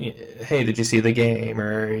 right. Hey, did you see the game?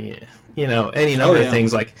 Or, any number of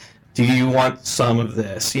things like, do you want some of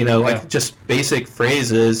this? Just basic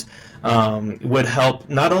phrases would help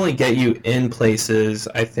not only get you in places,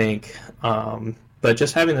 I think, but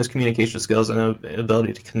just having those communication skills and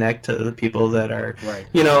ability to connect to the people that are, right.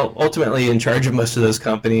 Ultimately in charge of most of those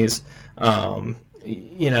companies.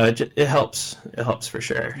 It helps. It helps for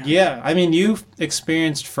sure. Yeah, I mean, you've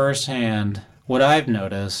experienced firsthand. What I've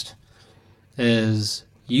noticed is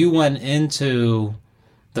you went into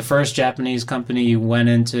the first Japanese company you went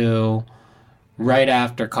into right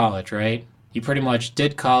after college, right? You pretty much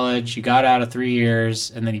did college, you got out of 3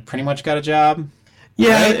 years, and then you pretty much got a job?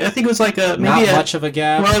 Yeah, right? I think it was like not much of a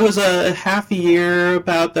gap. Well, it was a half a year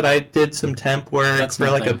about that I did some temp work for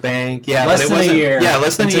like a bank. Yeah, less than a year. Yeah,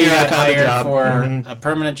 less than a year. I got hired for a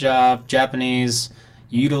permanent job, Japanese.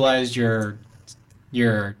 You utilized your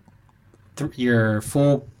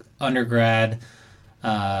full undergrad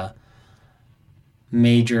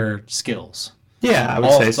major skills. Yeah, I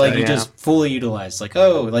would say so. Like you just fully utilized. Like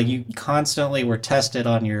you constantly were tested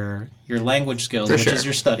on your language skills, which is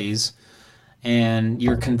your studies, and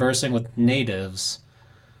you're conversing with natives.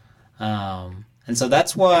 And so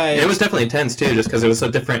that's why it was definitely intense too, just because it was so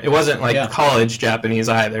different. It wasn't like college Japanese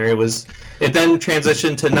either. It then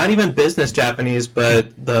transitioned to not even business Japanese, but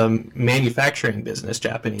the manufacturing business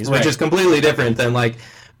Japanese, which is completely different than like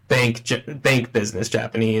bank business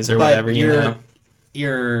Japanese or whatever.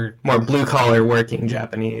 You're more blue collar working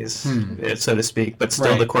Japanese, so to speak, but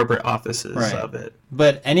still the corporate offices of it.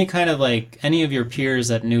 But any of your peers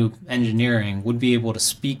that knew engineering would be able to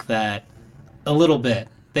speak that a little bit.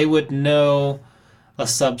 They would know a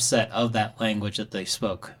subset of that language that they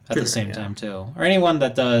spoke at the same time too. Or anyone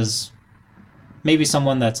that does, maybe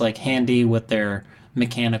someone that's like handy with their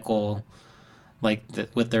mechanical,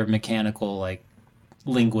 with their mechanical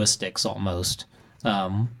linguistics almost.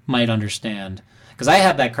 might understand. Because I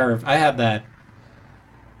had that curve. I had that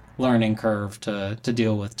learning curve to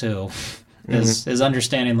deal with too. Is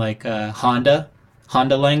understanding like Honda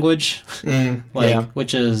language,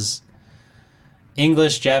 which is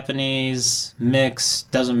English, Japanese, mix,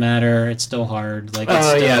 doesn't matter. It's still hard. Like,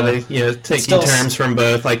 taking terms from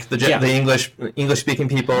both, like the English speaking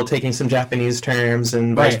people taking some Japanese terms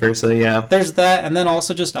and vice versa. Yeah, there's that, and then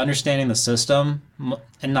also just understanding the system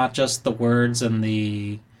and not just the words and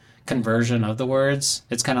the conversion of the words.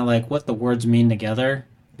 It's kind of like what the words mean together,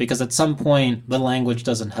 because at some point the language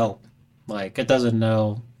doesn't help. Like, it doesn't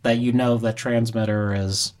know that that transmitter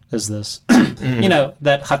is this.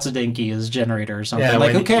 That Hatsudenki is generator or something.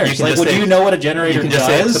 Like, who cares? Like, do you know what a generator does? You can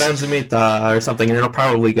just say transmita or something, and it'll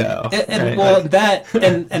probably go.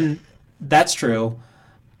 And that's true.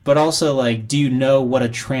 But also, like, do you know what a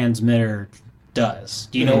transmitter does?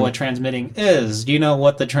 Do you know what transmitting is? Do you know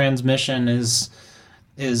what the transmission is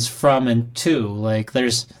from and to? Like,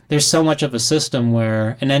 there's so much of a system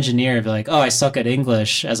where an engineer would be like, oh, I suck at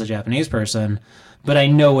English as a Japanese person, but I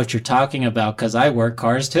know what you're talking about because I work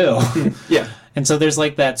cars too. Yeah. And so there's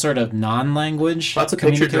like that sort of non-language lots of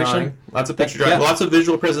picture drawing, lots of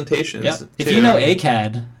visual presentations. Yeah. If you know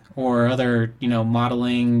ACAD or other,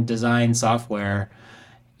 modeling design software,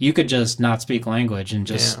 you could just not speak language and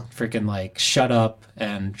just freaking like shut up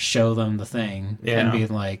and show them the thing and be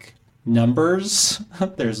like, numbers,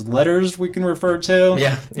 there's letters we can refer to.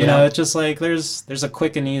 It's just like there's a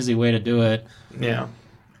quick and easy way to do it.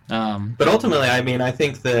 But ultimately, I mean, I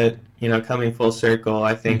think that, coming full circle,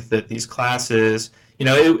 I think that these classes,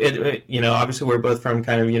 obviously we're both from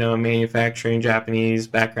kind of, a manufacturing Japanese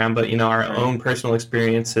background, but, our own personal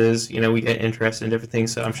experiences, we get interested in different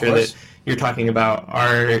things. So I'm sure that you're talking about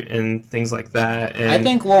art and things like that. And I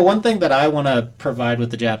think, one thing that I want to provide with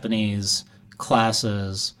the Japanese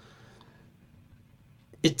classes,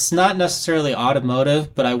 it's not necessarily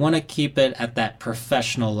automotive, but I want to keep it at that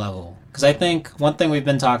professional level. Because I think one thing we've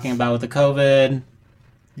been talking about with the COVID,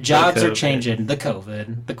 jobs are changing. The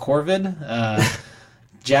Corvid,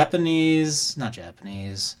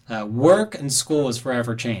 work and school is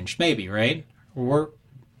forever changed. Maybe, right? We're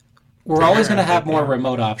always going to have more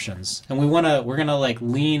remote options, and we're gonna like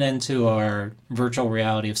lean into our virtual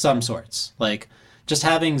reality of some sorts. Like, just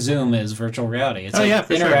having Zoom is virtual reality. It's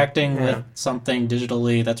interacting with something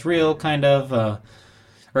digitally that's real, kind of,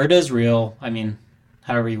 or it is real. I mean,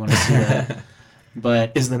 however you want to see that.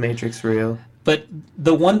 But is the Matrix real? But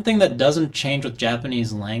the one thing that doesn't change with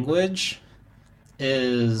Japanese language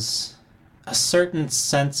is a certain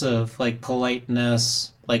sense of like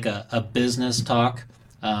politeness, like a business talk.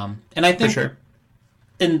 And I think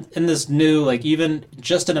in this new, like, even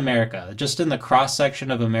just in America, just in the cross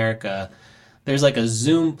section of America, there's like a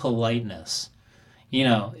Zoom politeness.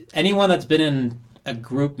 Anyone that's been in a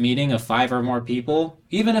group meeting of 5 or more people,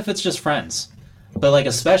 even if it's just friends, but like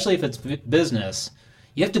especially if it's business,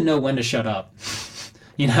 you have to know when to shut up.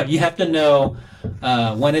 You have to know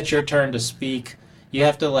when it's your turn to speak. You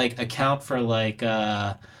have to like account for like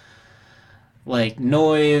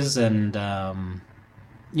noise and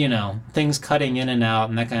things cutting in and out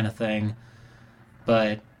and that kind of thing.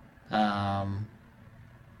 But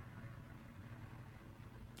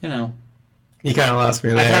you kind of lost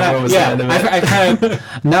me there. What was the end of it?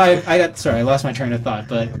 I lost my train of thought.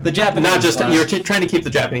 But the Japanese not just you're trying to keep the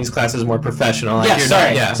Japanese classes more professional.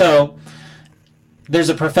 Like So there's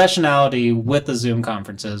a professionality with the Zoom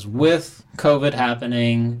conferences. With COVID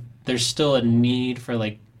happening, there's still a need for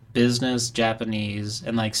like business Japanese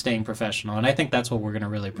and like staying professional, and I think that's what we're going to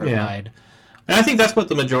really provide. Yeah. And I think that's what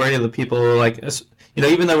the majority of the people like.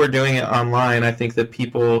 Even though we're doing it online, I think that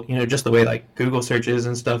people, just the way like Google searches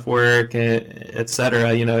and stuff work, et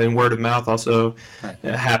cetera, and word of mouth also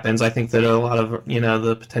happens. I think that a lot of,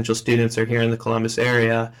 the potential students are here in the Columbus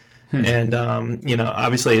area. And,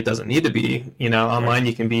 obviously it doesn't need to be, online.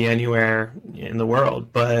 You can be anywhere in the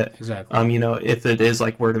world. But, if it is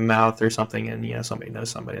like word of mouth or something and, somebody knows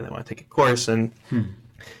somebody and they want to take a course and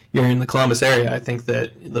you're in the Columbus area, I think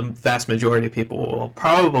that the vast majority of people will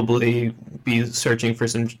probably be searching for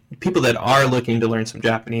some people that are looking to learn some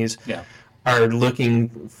Japanese. Are looking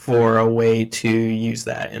for a way to use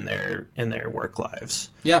that in their work lives.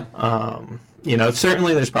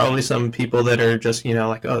 Certainly there's probably some people that are just,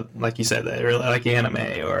 like you said, they really like anime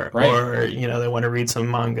or they want to read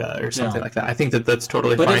some manga or something like that. I think that that's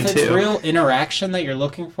totally fine too. But if it's real interaction that you're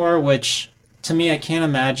looking for, which to me I can't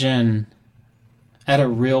imagine at a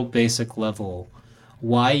real basic level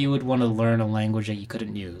why you would want to learn a language that you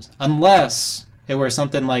couldn't use, unless it were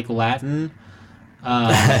something like Latin.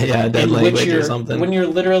 Yeah, dead in which language or you're something. when you're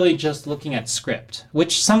literally just looking at script.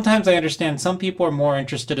 Which sometimes I understand. Some people are more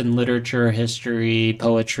interested in literature, history,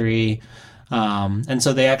 poetry, and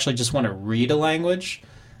so they actually just want to read a language.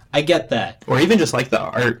 I get that. Or even just like the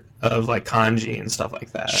art of like kanji and stuff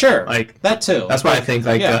like that. Sure, Like that too. that's why I think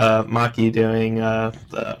like yeah. Maki doing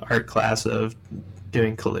the art class of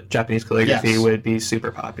doing Japanese calligraphy Yes. would be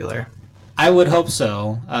super popular. I would hope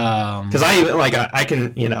so. Because I even like I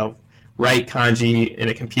can write kanji in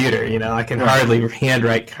a computer. I can hardly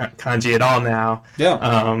handwrite kanji at all now.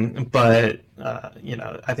 Yeah. But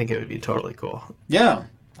I think it would be totally cool. Yeah.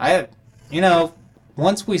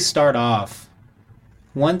 Once we start off,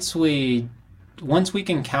 once we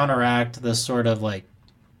can counteract this sort of like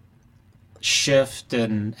shift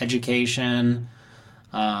in education,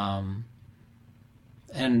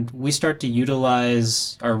 and we start to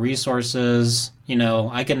utilize our resources,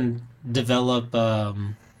 I can develop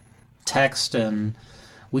text, and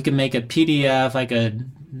we can make a PDF. I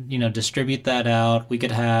could distribute that out. We can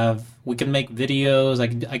make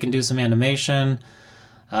videos. I can do some animation.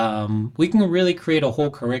 We can really create a whole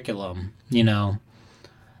curriculum,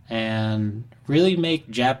 and really make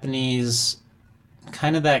Japanese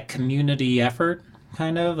kind of that community effort,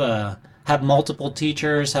 kind of have multiple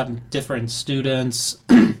teachers, have different students,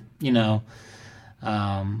 and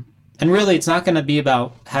really it's not going to be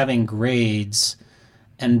about having grades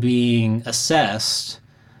and being assessed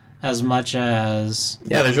as much as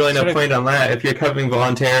there's really no point on that if you're coming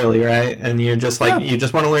voluntarily, right? And you're just like you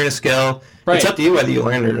just want to learn a skill. Right. It's up to you whether you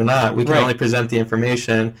learn it or not. We can Right. only present the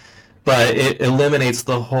information, but it eliminates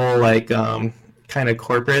the whole like kind of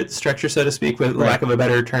corporate structure, so to speak, with lack of a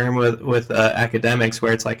better term, with academics,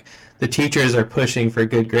 where it's like the teachers are pushing for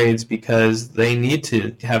good grades because they need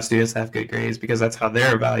to have students have good grades because that's how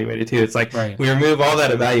they're evaluated too. It's like we remove all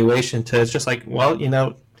that evaluation to it's just like, well,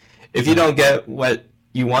 if you don't get what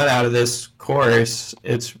you want out of this course,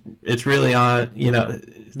 it's really on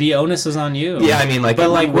the onus is on you. Yeah, I mean, like, but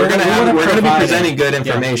like we're gonna be provide presenting good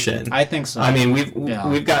information. I think so. I mean,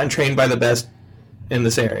 we've gotten trained by the best in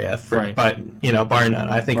this area, bar none.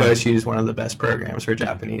 I think OSU is one of the best programs for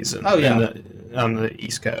Japanese on the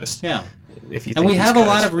East Coast. Yeah, And we have a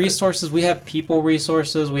lot of resources. We have people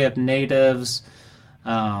resources. We have natives.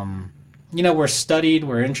 We're studied.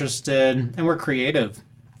 We're interested, and we're creative.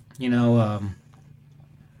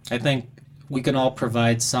 I think we can all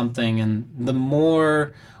provide something, and the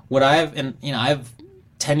more I've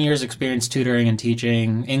 10 years experience tutoring and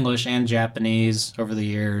teaching English and Japanese over the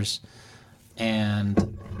years,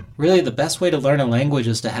 and really the best way to learn a language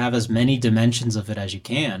is to have as many dimensions of it as you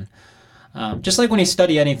can. Just like when you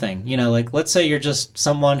study anything, like let's say you're just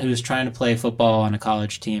someone who's trying to play football on a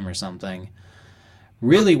college team or something.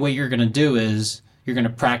 Really what you're going to do is you're going to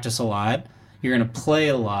practice a lot, you're going to play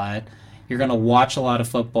a lot, you're going to watch a lot of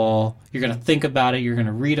football, you're going to think about it, you're going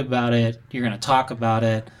to read about it, you're going to talk about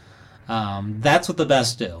it. That's what the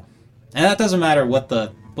best do. And that doesn't matter what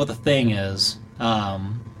the thing is.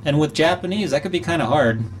 And with Japanese, that could be kind of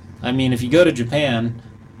hard. I mean, if you go to Japan,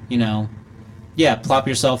 plop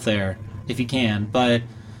yourself there if you can. But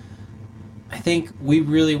I think we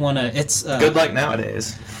really want to... good luck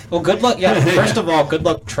nowadays. Well, good luck. Yeah, first of all, good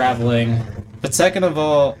luck traveling. But second of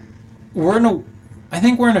all, I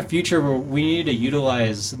think we're in a future where we need to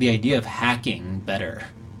utilize the idea of hacking better.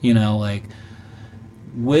 Like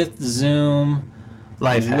with Zoom...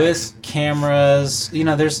 Life hacks. With cameras,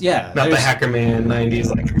 there's not the Hacker Man 90s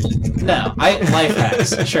like. No, life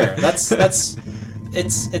hacks. Sure, that's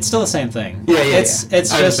it's still the same thing. Yeah. It's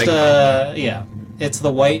just it's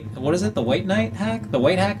the white. What is it? The white knight hack? The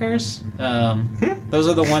white hackers? Those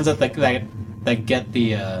are the ones that get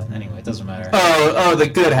the. Anyway, it doesn't matter. Oh, the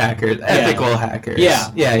good hackers, ethical hackers.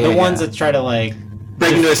 Yeah. The ones that try to like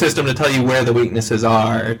break into a system to tell you where the weaknesses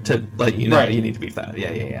are to let you know you need to beef that.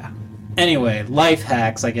 Yeah. Anyway, life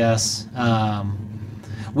hacks, I guess.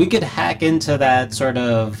 We could hack into that sort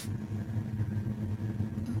of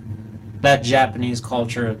that Japanese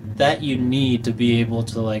culture that you need to be able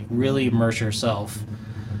to like really immerse yourself,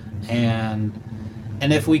 and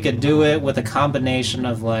if we could do it with a combination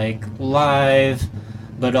of like live,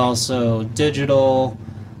 but also digital,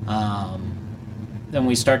 then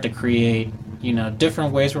we start to create.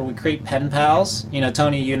 Different ways where we create pen pals.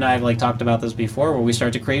 Tony, you and I have like talked about this before, where we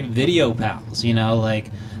start to create video pals.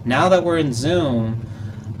 Like now that we're in Zoom,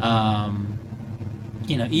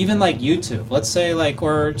 even like YouTube, let's say like,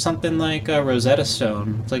 or something like Rosetta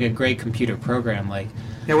Stone. It's like a great computer program. Like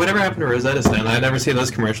Yeah, whatever happened to Rosetta Stone? I never see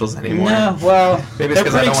those commercials anymore. No, well, Maybe it's they're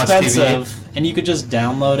 'cause I pretty don't watch TV. expensive, and you could just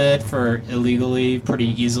download it for illegally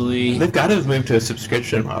pretty easily. They've got to have moved to a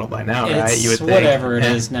subscription model by now, right? It's You would think. whatever it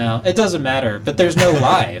Yeah. is now. It doesn't matter, but there's no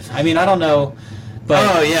live. I mean, I don't know, but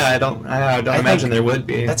Oh yeah, I don't imagine think there would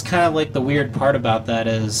be. that's kind of like the weird part about that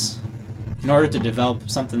is, in order to develop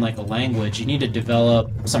something like a language, you need to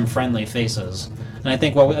develop some friendly faces, and I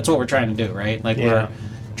think that's what we're trying to do, right? Like Yeah. we're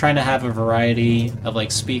trying to have a variety of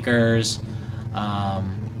like speakers,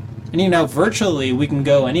 and virtually we can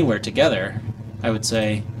go anywhere together. I would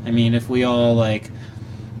say. I mean, if we all like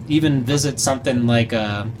even visit something like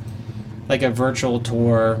a virtual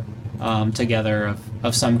tour together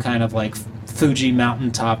of some kind of like Fuji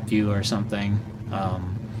mountaintop view or something.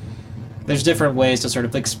 There's different ways to sort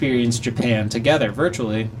of experience Japan together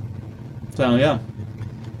virtually. So yeah,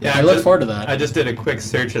 Yeah, I look forward to that. I just did a quick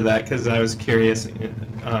search of that because I was curious.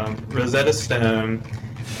 Rosetta Stone,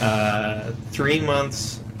 3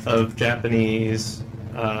 months of Japanese.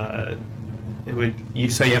 So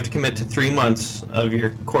you have to commit to 3 months of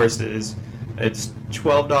your courses. It's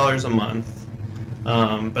 $12 a month,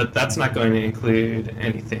 but that's not going to include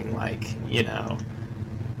anything like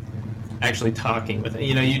actually talking with it.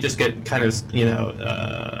 You just get kind of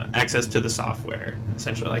access to the software,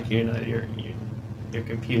 essentially, like your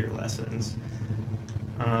computer lessons.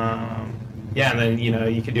 And then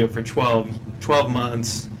you could do it for 12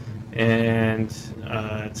 months, and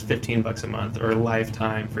it's $15 a month, or a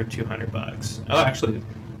lifetime for $200. Oh, actually,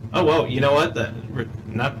 well, you know what?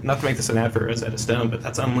 Not to make this an ad for Rosetta Stone, but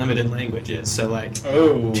that's unlimited languages. So like,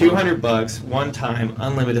 $200 one time,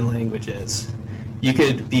 unlimited languages. You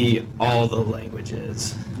could be all the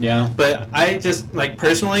languages. Yeah. But I just like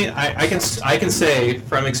personally, I can say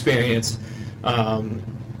from experience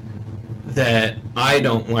that I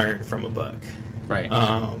don't learn from a book. Right.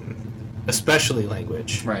 Especially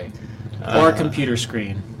language. Right. Or a computer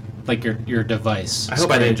screen, like your device. I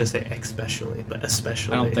hope I didn't just say especially, but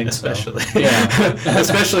especially. I don't think so. especially. Yeah.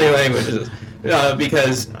 Especially languages,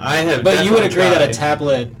 because I have. But you would agree that a tried.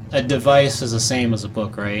 tablet, a device, is the same as a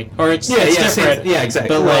book, right? Or it's Yeah, different. yeah,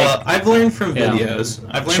 exactly. But Well, I've learned from Yeah. videos.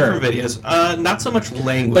 Sure. Not so much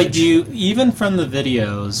language. But even from the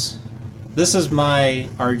videos, this is my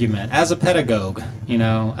argument as a pedagogue,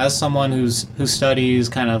 as someone who studies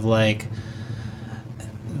kind of like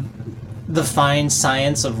the fine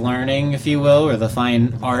science of learning, if you will, or the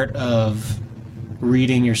fine art of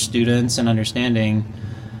reading your students and understanding.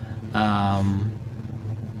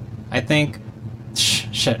 I think,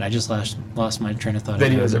 I just lost my train of thought.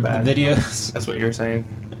 Videos are bad. Videos. That's what you're saying.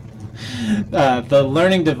 The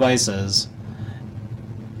learning devices,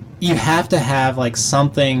 you have to have like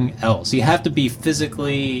something else. You have to be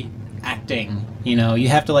physically acting. You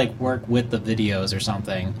have to like work with the videos or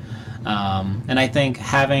something. And I think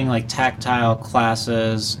having like tactile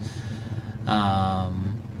classes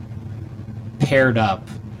paired up,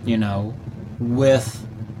 with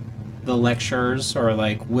the lectures, or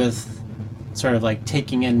like with sort of like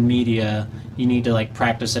taking in media, you need to like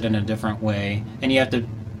practice it in a different way, and you have to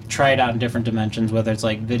try it out in different dimensions, whether it's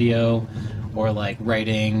like video or like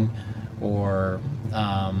writing or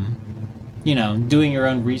doing your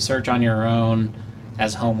own research on your own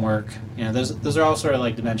as homework. Those are all sort of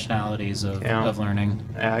like dimensionalities of learning.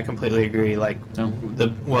 Yeah, I completely agree. Like So,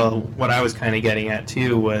 what I was kind of getting at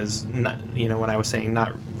too was not, when I was saying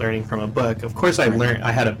not learning from a book. Of course, I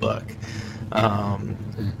had a book,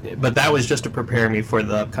 but that was just to prepare me for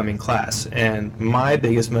the upcoming class. And my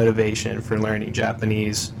biggest motivation for learning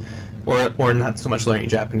Japanese, or not so much learning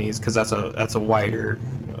Japanese, because that's a wider,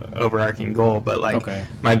 overarching goal. But like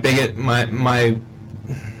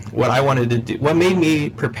what I wanted to do, what made me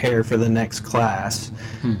prepare for the next class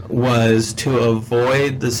was to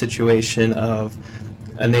avoid the situation of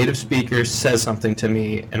a native speaker says something to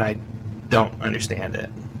me and I don't understand it,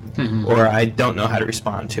 or I don't know how to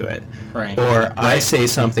respond to it, Right. or I say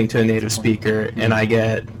something to a native speaker and I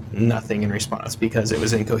get nothing in response because it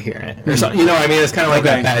was incoherent, or something. I mean, it's kind of like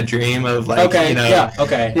Okay. that bad dream of like,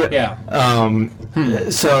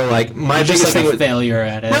 So like my Just biggest like thing a was failure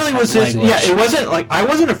at it. really was just language. it wasn't like I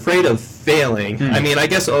wasn't afraid of failing. I mean, I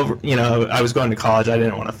guess I was going to college. I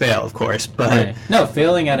didn't want to fail, of course, but Right. No,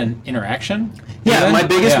 failing at an interaction. yeah,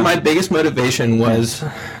 even? my biggest motivation was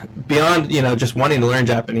beyond just wanting to learn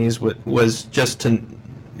Japanese was just to.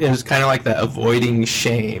 It was kind of like that avoiding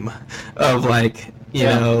shame of like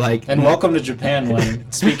like. And welcome to Japan. When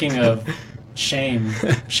speaking of shame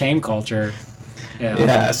culture. Yeah.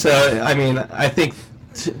 Yeah, so I mean, I think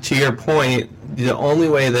to your point, the only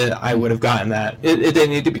way that I would have gotten that, it didn't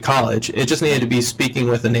need to be college. It just needed to be speaking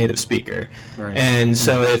with a native speaker. Right. And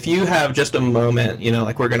so if you have just a moment,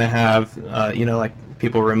 like we're going to have, like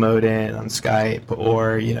people remote in on Skype,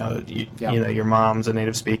 or, your mom's a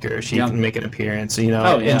native speaker, she can make an appearance,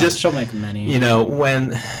 and just, she'll make many.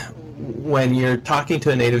 When you're talking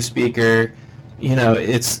to a native speaker,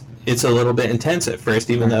 it's a little bit intense at first,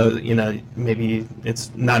 even though maybe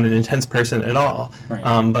it's not an intense person at all.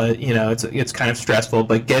 Right. But it's kind of stressful.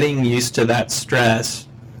 But getting used to that stress,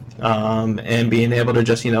 and being able to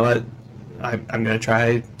just I'm going to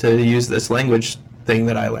try to use this language thing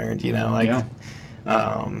that I learned.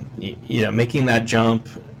 Making that jump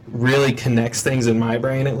really connects things in my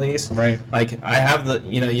brain, at least. Right. Like I have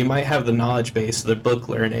you might have the knowledge base, the book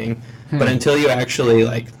learning, but until you actually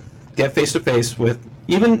get face to face with,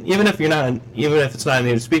 even if it's not a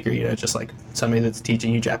native speaker, just like somebody that's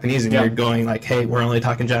teaching you Japanese, and you're going like, hey, we're only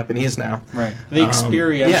talking Japanese now. Right. The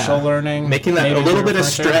experiential learning, making that a little bit of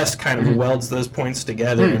stress kind of welds those points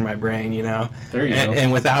together in my brain. There you go.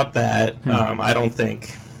 And without that, I don't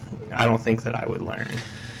think that I would learn.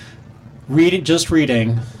 Reading,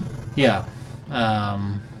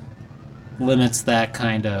 limits that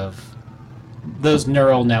kind of those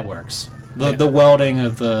neural networks. The welding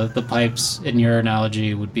of the pipes in your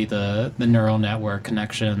analogy would be the neural network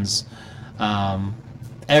connections.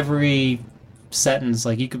 Every sentence,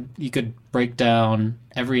 like you could break down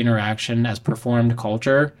every interaction as performed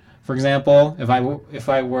culture. For example, if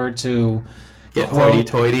I were to get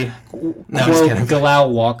hoity-toity, quote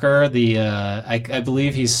Galal Walker, I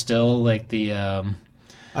believe he's still like the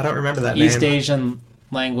I don't remember that East name. Asian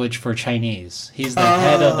language for Chinese. He's the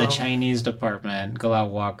head of the Chinese department, Galal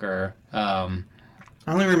Walker. I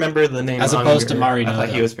only remember the name as Unger. opposed to Marinoda. I thought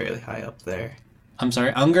he was fairly high up there. I'm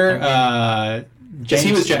sorry, Unger.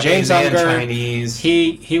 He was James Japanese and Unger. Chinese.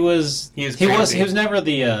 He was never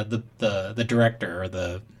the director or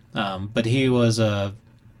the but he was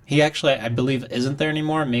he actually, I believe, isn't there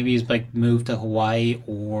anymore. Maybe he's moved to Hawaii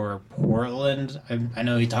or Portland. I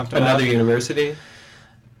know he talked about another university.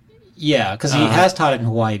 Yeah, because he has taught in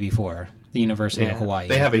Hawaii before, the University of Hawaii.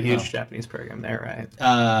 They have a huge Japanese program there, right?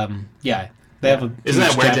 Yeah, they have a. Isn't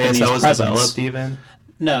that where Japanese JSL was presence. developed even?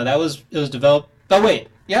 No, it was developed. Oh wait,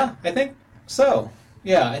 yeah, I think so.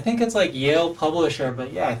 Yeah, I think it's like Yale Publisher,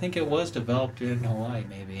 but yeah, I think it was developed in Hawaii,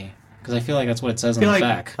 maybe. Because I feel like that's what it says on the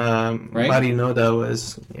back. Right? Marinoda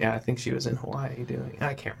was, I think she was in Hawaii doing.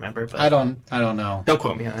 I can't remember, but I don't know. Don't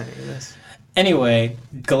quote me on any of this. Anyway,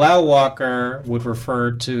 Galal Walker would refer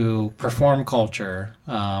to perform culture.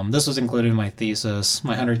 This was included in my thesis,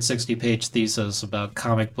 my 160-page thesis about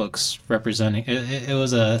comic books representing. It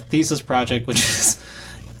was a thesis project, which is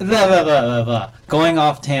going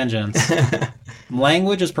off tangents.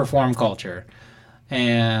 Language is perform culture,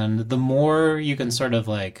 and the more you can sort of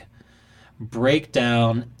break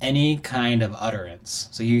down any kind of utterance.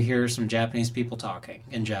 So you hear some Japanese people talking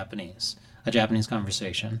in Japanese, a Japanese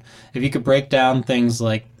conversation. If you could break down things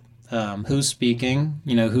like who's speaking,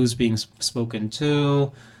 who's being spoken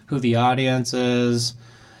to, who the audience is,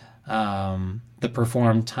 the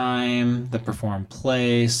performed time, the performed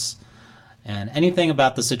place, and anything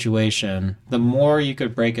about the situation, the more you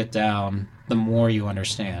could break it down, the more you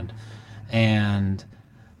understand. And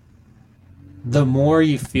the more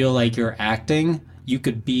you feel like you're acting, you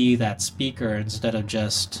could be that speaker instead of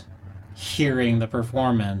just hearing the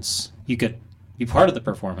performance. You could be part of the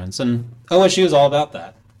performance. And OSU is all about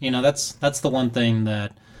that. That's the one thing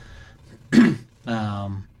that kind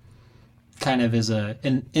of is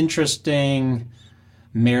an interesting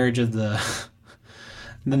marriage of the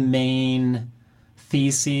main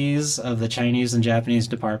theses of the Chinese and Japanese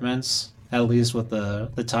departments, at least with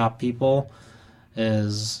the top people,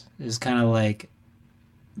 is kind of like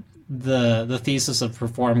the thesis of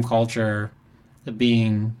perform culture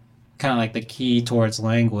being kind of like the key towards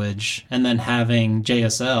language, and then having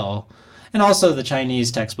JSL and also the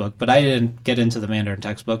Chinese textbook, but I didn't get into the Mandarin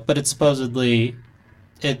textbook, but it's supposedly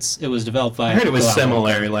it was developed by. I heard it was Galal.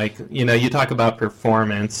 similar. You talk about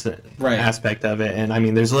performance aspect of it, and I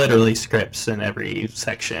mean, there's literally scripts in every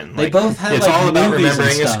section. They both have. It's all about movies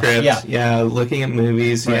remembering and a stuff. script. Yeah, looking at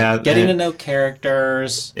movies. Right. Yeah, getting to know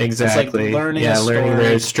characters. Exactly. It's learning. Learning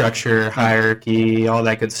their structure, hierarchy, all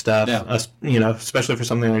that good stuff. Yeah. Especially for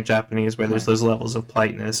something like Japanese, where there's those levels of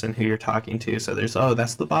politeness and who you're talking to. So there's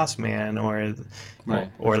that's the boss man or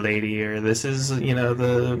lady, or this is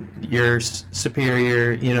your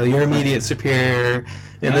superior. Your immediate superior,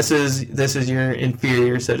 and this is your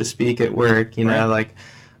inferior, so to speak, at work. There's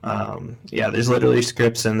literally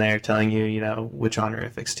scripts in there telling you, which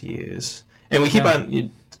honorifics to use. And we keep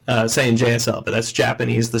on saying JSL, but that's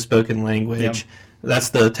Japanese, the spoken language. Yep. That's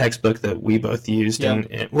the textbook that we both used.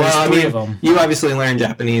 Yep. Well, There's 3 of them. You obviously learned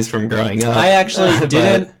Japanese from growing up. I actually but-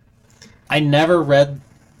 didn't. I never read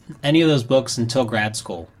any of those books until grad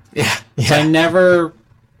school. Yeah. So I Yeah. never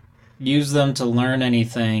used them to learn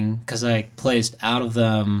anything because I placed out of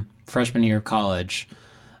them freshman year of college.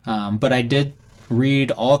 But I did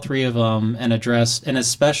read all 3 of them and addressed, and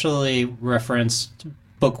especially referenced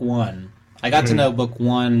book 1. I got to know book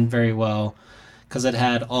 1 very well because it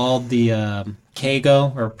had all the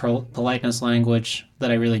Keigo, or politeness language, that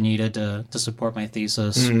I really needed to support my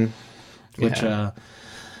thesis. Which, Yeah.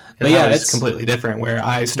 but And yeah, that was it's completely different. Where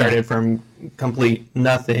I started from complete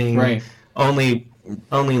nothing, Right. only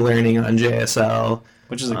learning on JSL.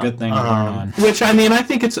 which is a good thing to learn on. Which I mean, I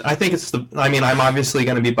think it's the. I mean, I'm obviously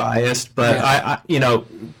going to be biased, but Yeah. I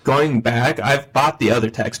going back, I've bought the other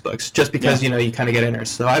textbooks just because Yeah. you kind of get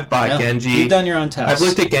interested. So I've bought Yeah. Genji. You've done your own tests. I've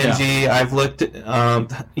looked at Genji. Yeah. I've looked at,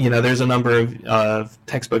 there's a number of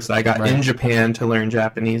textbooks that I got Right. in Japan to learn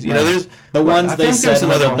Japanese. Right. There's The ones I they think said there's were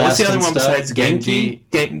another the one. What's the best other and one stuff? besides Genki?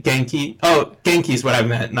 Genki. Oh, Genki's what I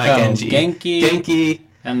meant, not Oh, Genji. Genki. Genki.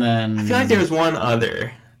 And then I feel like there was one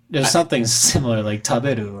other. there's something similar, like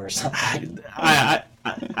Taberu or something. I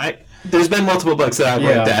there's been multiple books that I've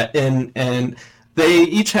looked at, and they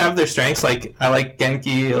each have their strengths. Like I like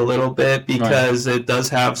Genki a little bit because it does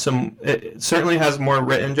have some. It certainly has more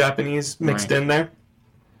written Japanese mixed in there,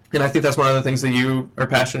 and I think that's one of the things that you are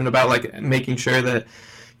passionate about, like making sure that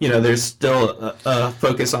there's still a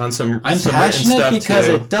focus on some. I'm some written passionate stuff because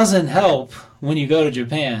too. it doesn't help when you go to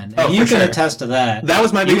Japan. Oh, And you for can sure. attest to that. That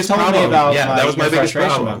was my You biggest told problem. me about Yeah, that was my your biggest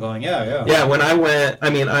frustration problem. about going. Yeah. Yeah, when I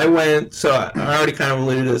went, so I already kind of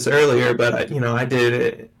alluded to this earlier, but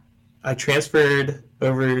I transferred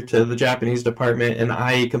over to the Japanese department and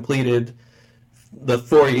I completed the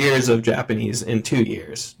 4 years of Japanese in 2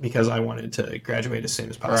 years because I wanted to graduate as soon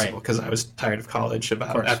as possible because I was tired of college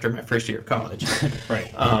after my first year of college.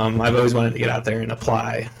 Right. I've always wanted to get out there and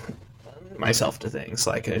apply myself to things.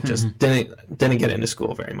 Like I just didn't get into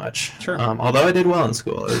school very much. Sure. Although I did well in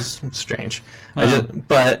school, it was strange. Just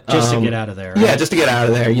to get out of there. Right? Yeah, just to get out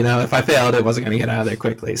of there. If I failed, it wasn't going to get out of there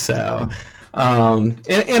quickly. So,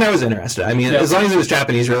 and I was interested. I mean, as long as it was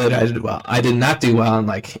Japanese related, I did well. I did not do well in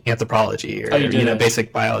like anthropology or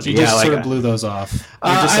basic biology. You just sort of blew those off.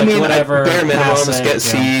 You're just I mean, whatever. bare pass minimums, it, get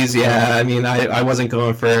C's. Yeah, I mean, I wasn't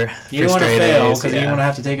going for You didn't want to straight fail A's. because you didn't want to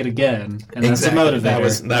have to take it again, and Exactly. that's a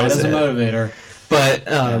motivator. That was a it. motivator. But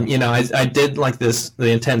I did like the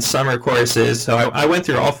intense summer courses. So I went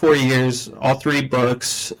through all 4 years, all 3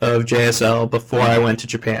 books of JSL before I went to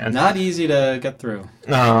Japan. Not easy to get through.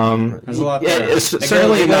 There's a lot there. It's They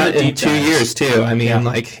certainly go not to in deep 2 dives. years too. I mean,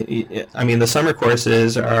 Yeah. the summer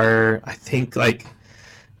courses are I think like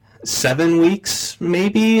 7 weeks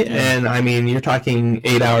maybe, and I mean you're talking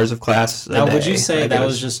 8 hours of class a Now, day. would you say Like, that it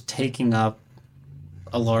was just taking up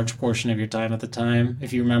a large portion of your time at the time?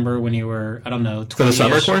 If you remember when you were, I don't know, 20 For the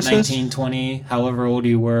summer courses? 19, 20, however old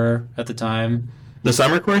you were at the time. the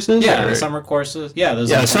summer courses? Yeah, or- the summer courses. Yeah,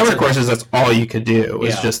 those. Yeah, summer courses. That's all you could do.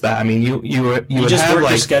 Was Yeah. just that. I mean, you would just have work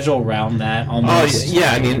like your schedule around that Oh almost.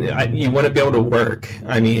 yeah, I mean, you want to be able to work.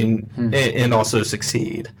 I mean, Hmm. and also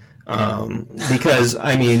succeed, because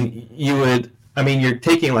I mean, you're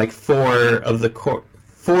taking like 4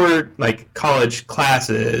 like college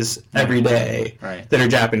classes every day Right. that are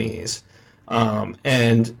Japanese,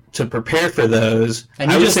 and to prepare for those,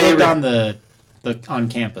 And I you would just say lived on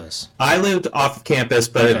campus. I lived off campus,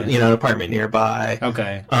 but Okay. an apartment nearby.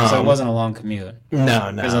 Okay, so it wasn't a long commute.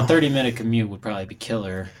 No, Because a no. 30-minute commute would probably be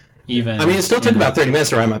killer. Even. I mean, it still took about 30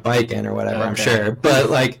 minutes to ride my bike in or whatever, I'm Okay. sure. But,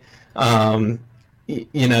 like,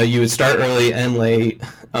 you would start early and late.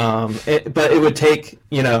 But it would take,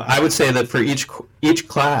 I would say that for each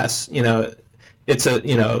class, it's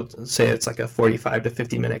say it's like a 45 to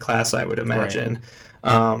 50-minute class, I would imagine.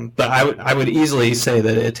 But I would easily say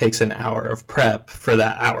that it takes an hour of prep for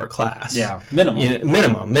that hour class. Yeah, minimum.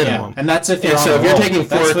 Minimum. Yeah, and that's if you're And on so a if you're roll. taking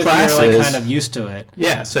 4 That's when classes, you're like kind of used to it.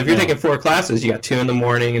 yeah, so if you're Yeah. taking 4 classes, you got 2 in the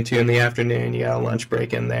morning and 2 in the afternoon. You got a lunch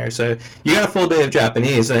break in there, so you got a full day of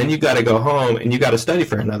Japanese, and then you got to go home and you got to study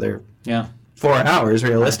for another Yeah. 4 hours.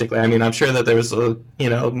 Realistically, I mean, I'm sure that there was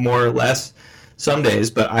more or less some days,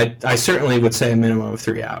 but I certainly would say a minimum of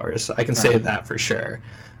 3 hours. I can say that for sure.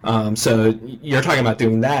 So you're talking about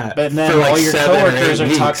doing that, But then for like all your 7 or 8 coworkers are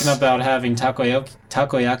weeks. talking about having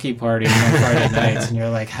takoyaki parties on Friday nights, and you're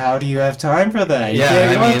like, "How do you have time for that?" You can't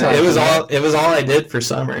Yeah, go I on mean, time it was for that. all I did for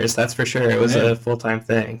summers. That's for sure. It was Yeah. a full-time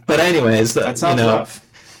thing. But anyways, That sounds rough.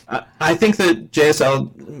 I think that JSL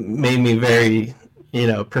made me very,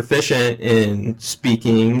 proficient in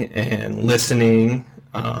speaking and listening.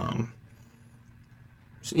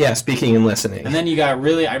 Yeah, speaking and listening. And then you got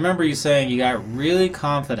really, I remember you saying you got really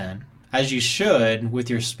confident, as you should, with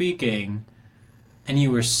your speaking, and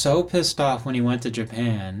you were so pissed off when you went to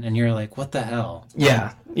Japan, and you're like, what the hell?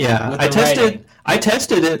 Yeah. With the writing. I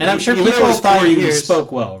tested it. And I'm sure even though it people was thought 4 you years.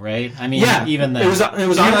 spoke well, right? I mean, Yeah, even then. it was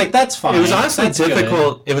you're like, that's fine. It was honestly That's good."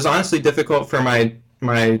 difficult. It was honestly difficult for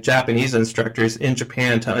my Japanese instructors in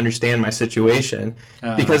Japan to understand my situation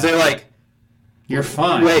because they're like, you're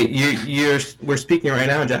fine. wait, we're speaking right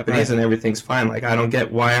now in Japanese Right. and everything's fine. Like, I don't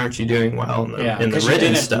get why aren't you doing well in the Yeah, in the because you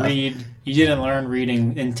written didn't stuff. you didn't learn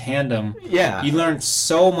reading in tandem. Yeah. You learned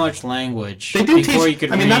so much language They do before teach. you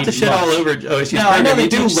could I mean, read not to shit much. all over OSU's No, I know program. they You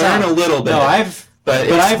do teach learn some. a little bit. No, I've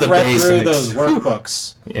it's I've the read basics. through those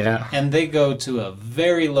workbooks, Yeah. and they go to a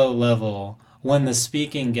very low level when the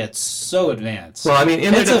speaking gets so advanced. Well, I mean,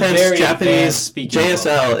 in their It's a defense, very Japanese advanced speaking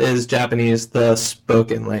JSL is Japanese the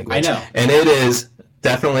spoken language. I know. And it is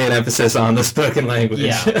definitely an emphasis on the spoken language.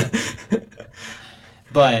 Yeah.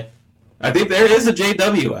 But I think there is a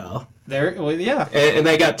JWL. well, yeah. And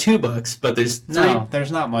they got 2 books, but there's 3. No,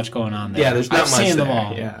 there's not much going on there. Yeah, there's not I've much seen them there,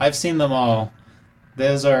 all. yeah. I've seen them all.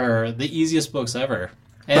 Those are the easiest books ever,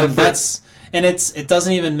 and But it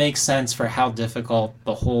doesn't even make sense for how difficult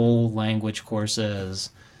the whole language course is.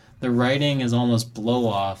 The writing is almost blow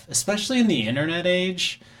off, especially in the internet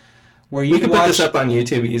age, where you We could watch. put this up on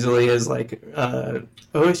YouTube easily as like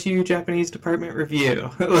OSU Japanese Department Review.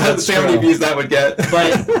 Let's see how many true. views that would get.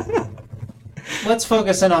 But let's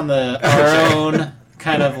focus in on our own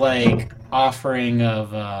kind of like offering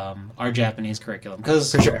of our Japanese curriculum,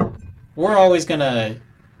 because For sure. we're always gonna.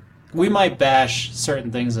 We might bash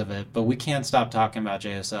certain things of it, but we can't stop talking about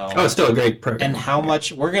JSL Oh, it's still a great program. and how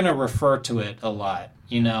much we're gonna refer to it a lot.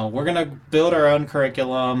 You know, we're gonna build our own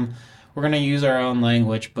curriculum. We're gonna use our own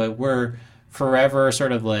language, but we're forever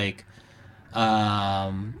sort of like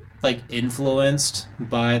influenced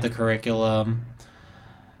by the curriculum,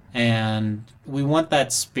 and we want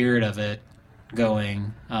that spirit of it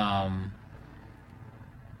going.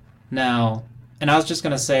 Now, and I was just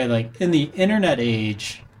gonna say, like, in the internet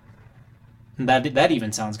age, that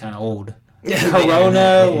even sounds kind of old.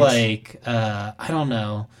 Corona, like, I don't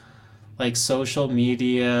know, like social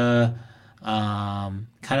media,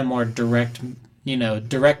 kind of more direct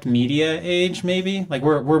media age, maybe. Like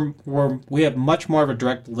we have much more of a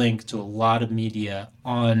direct link to a lot of media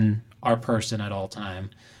on our person at all time.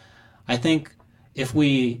 I think if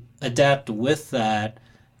we adapt with that,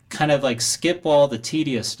 kind of like skip all the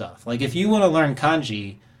tedious stuff. Like if you want to learn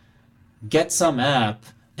kanji, get some app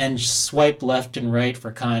and swipe left and right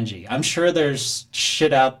for kanji. I'm sure there's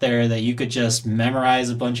shit out there that you could just memorize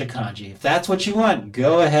a bunch of kanji. If that's what you want,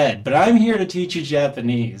 go ahead. But I'm here to teach you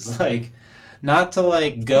Japanese. Like, not to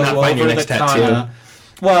like go Not find your over the next tattoo. kana.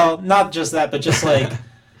 Well, not just that, but just like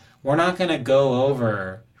we're not gonna go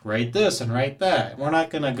over write this and write that. We're not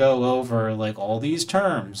gonna go over like all these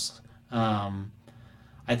terms.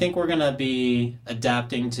 I think we're gonna be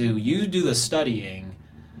adapting to you do the studying.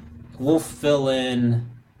 We'll fill in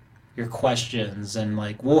your questions and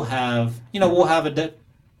like we'll have a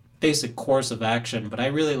basic course of action, but I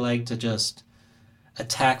really like to just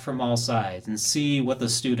attack from all sides and see what the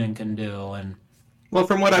student can do. And Well,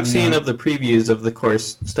 from what I've seen of the previews of the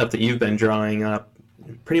course stuff that you've been drawing up,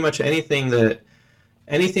 pretty much anything that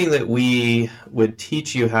we would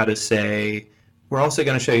teach you how to say, we're also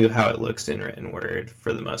going to show you how it looks in written word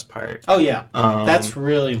for the most part. oh yeah, that's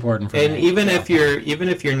really important for And me. even if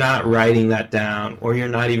you're not writing that down or you're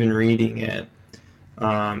not even reading it,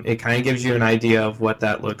 it kind of gives you an idea of what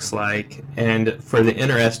that looks like. And for the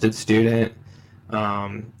interested student,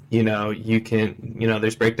 you can,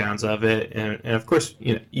 there's breakdowns of it, and of course,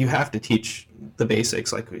 you have to teach the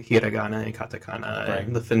basics like hiragana and katakana Right.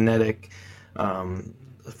 and the phonetic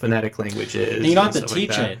languages. And you don't have and to stuff like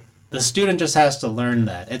teach that. it. The student just has to learn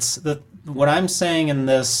that. It's what I'm saying in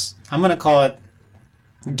this. I'm going to call it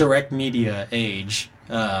direct media age.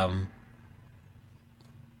 You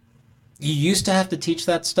used to have to teach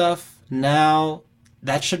that stuff. Now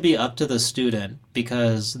that should be up to the student,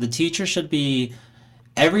 because the teacher should be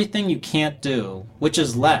everything you can't do, which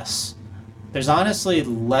is less. There's honestly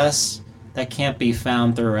less that can't be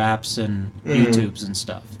found through apps and YouTubes and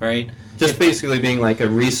stuff, right? Just basically being like a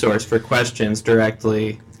resource for questions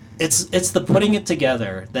directly. It's the putting it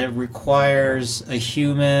together that requires a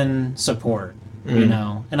human support,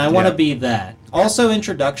 And I want to be that. Also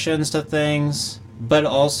introductions to things, but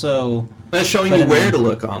also That's showing you where to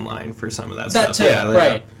look online for some of that that stuff. too,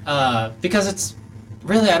 right? Because it's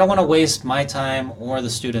really, I don't want to waste my time or the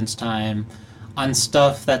students' time on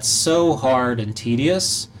stuff that's so hard and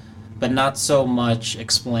tedious, but not so much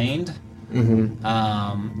explained.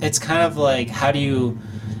 It's kind of like, how do you,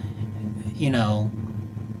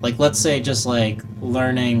 like, let's say just like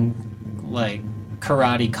learning like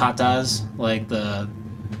karate katas, like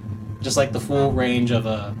just like the full range of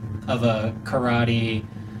a karate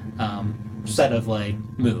set of like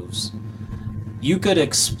moves. You could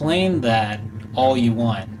explain that all you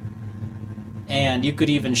want, and you could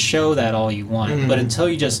even show that all you want, but until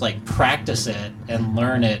you just like practice it and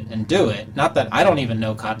learn it and do it. Not that I don't even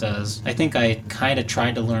know katas. I think I kind of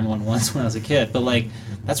tried to learn one once when I was a kid, but like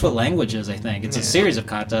that's what language is. I think it's a series of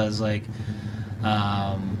katas. Like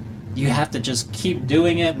you have to just keep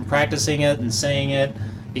doing it and practicing it and saying it.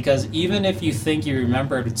 Because even if you think you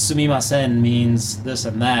remembered sumimasen means this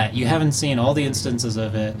and that, you haven't seen all the instances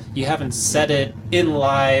of it. You haven't said it in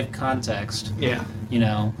live context. Yeah.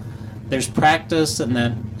 There's practice, and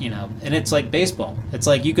then, and it's like baseball. It's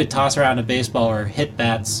like you could toss around a baseball or hit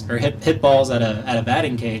bats or hit balls at a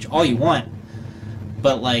batting cage all you want.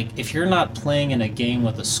 But like if you're not playing in a game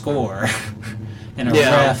with a score and a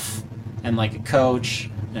ref and like a coach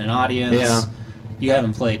and an audience, you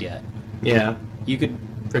haven't played yet. Yeah. You could.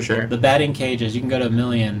 For sure. The batting cages, you can go to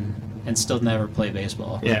 1,000,000 and still never play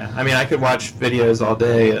baseball. Yeah, I mean, I could watch videos all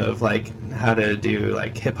day of like how to do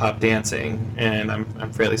like hip hop dancing, and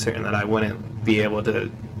I'm fairly certain that I wouldn't be able to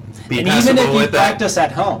be and passable even if you with practice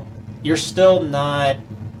at home, you're still not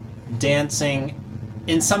dancing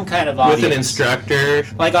in some kind of audience. With an instructor,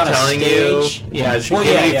 like on telling a stage.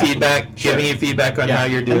 Giving you feedback on how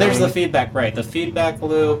you're doing. And there's the feedback, right? The feedback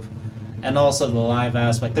loop, and also the live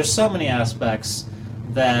aspect. There's so many aspects.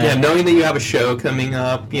 Knowing that you have a show coming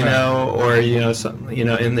up, or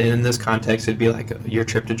in this context, it'd be like your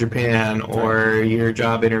trip to Japan or your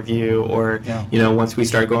job interview, or once we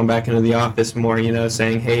start going back into the office more,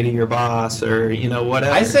 saying hey to your boss, or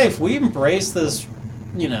whatever. I say if we embrace this,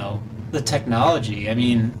 the technology. I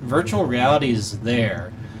mean, virtual reality is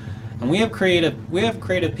there, and we have creative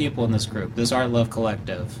people in this group, this Art Love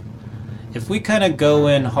Collective. If we kind of go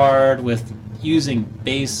in hard with using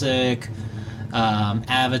basic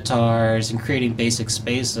avatars and creating basic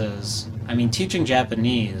spaces. I mean, teaching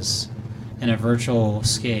Japanese in a virtual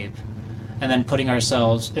scape, and then putting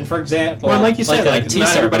ourselves in, for example, like you said,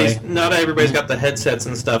 not everybody's Mm-hmm. got the headsets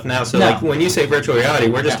and stuff now. So like when you say virtual reality,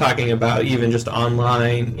 we're just talking about even just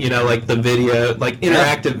online, like the video, like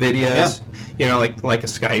interactive videos, like a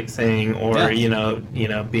Skype thing, or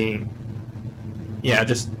being,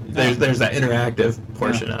 just. There's that interactive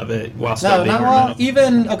portion of it while still being remote.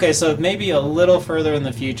 Even, okay, so maybe a little further in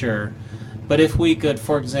the future, but if we could,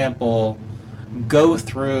 for example, go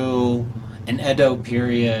through an Edo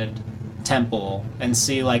period temple and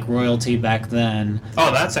see like royalty back then.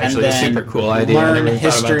 Oh, that's actually a super cool idea. Learn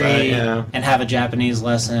history and have a Japanese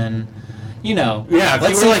lesson.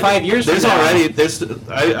 Let's say 5 years from now.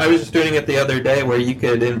 I was just doing it the other day where you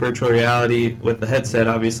could, in virtual reality with the headset,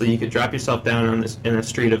 obviously, you could drop yourself down in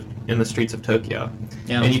the streets of Tokyo,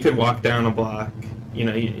 and you could walk down a block.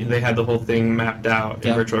 They had the whole thing mapped out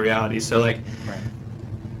in virtual reality. So like,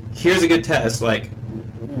 here's a good test. Like,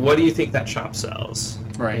 what do you think that shop sells?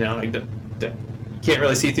 Right. You can't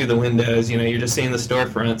really see through the windows, you're just seeing the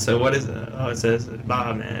storefront. So what is it? Oh, it says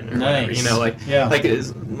Bob-man or whatever.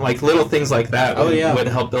 Like little things like that would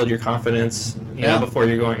help build your confidence, before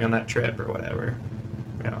you're going on that trip or whatever.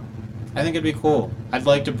 Yeah. I think it'd be cool. I'd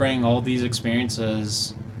like to bring all these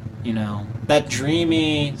experiences, that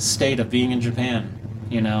dreamy state of being in Japan,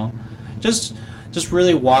 just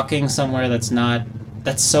really walking somewhere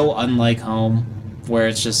that's so unlike home, where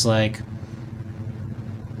it's just like,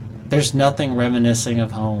 there's nothing reminiscing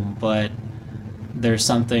of home, but there's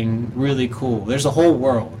something really cool. There's a whole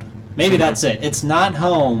world. Maybe that's it. It's not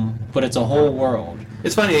home, but it's a whole world.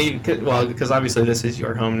 It's funny, because obviously this is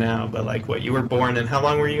your home now, but like, what, you were born in, how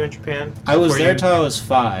long were you in Japan? I was there till I was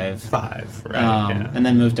 5. 5, right, and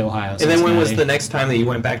then moved to Ohio. And then when was the next time that you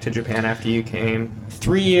went back to Japan after you came?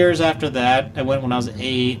 3 years after that. I went when I was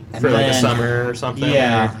 8. For like a summer or something?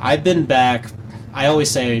 Yeah, I've been back. I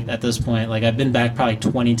always say at this point, like, I've been back probably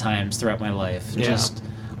 20 times throughout my life. Yeah. Just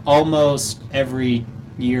almost every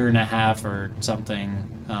year and a half or something.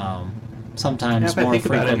 Sometimes more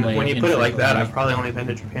frequently. When you put it like that, I've probably only been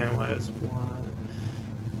to Japan,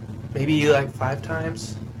 maybe like 5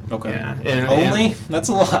 times? Okay. Yeah. Only? That's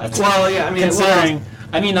a lot. Well, yeah, I mean, considering...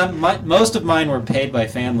 most of mine were paid by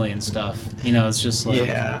family and stuff. It's just like...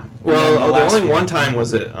 Yeah. Well, the only one time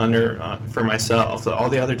was it for myself. All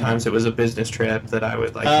the other times it was a business trip that I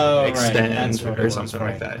would extend or something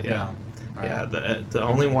like that. Yeah. Right. Yeah. The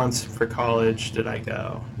only once for college did I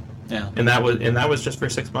go. Yeah. And that was just for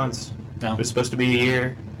 6 months. Yeah. It was supposed to be a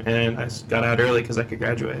year, and I got out early because I could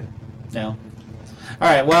graduate. Yeah. All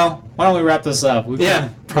right, well, why don't we wrap this up? We've Yeah,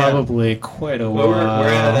 been probably quite a Well, while. we're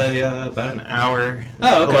at about an hour.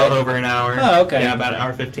 Oh, okay. A little over an hour. Oh, okay. Yeah, about an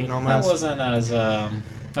hour 15 That almost. wasn't as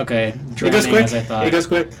okay It draining goes quick. as I thought. It goes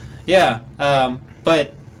quick. Yeah,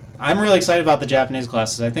 but I'm really excited about the Japanese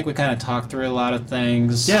classes. I think we kind of talked through a lot of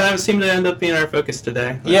things. Yeah, that seemed to end up being our focus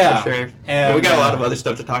today. That's Yeah, for sure. and, But we got a lot of other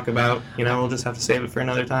stuff to talk about. We'll just have to save it for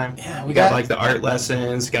another time. Yeah, we got like the art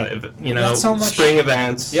lessons. Got Got so much- spring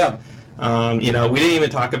events. Yeah, We didn't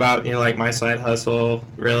even talk about like my side hustle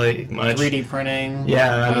really much. 3D printing.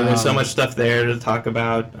 Yeah, I mean, there's so much stuff there to talk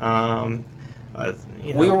about. We're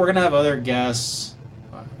gonna have other guests.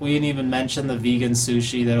 We didn't even mention the vegan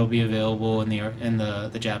sushi that'll be available in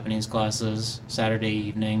the Japanese classes Saturday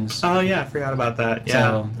evenings. Oh yeah, I forgot about that. Yeah,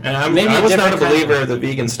 So, and I maybe a was not a different kind believer of- of the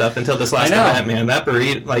vegan stuff until this last I know. event, man. That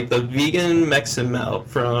burrito, like the vegan Mexican melt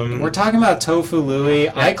from. We're talking about Tofu Louie.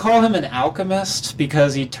 I call him an alchemist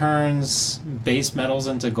because he turns base metals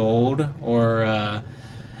into gold, or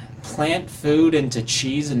plant food into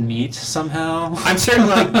cheese and meat somehow. I'm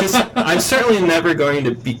certainly never going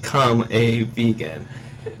to become a vegan.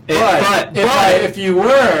 If you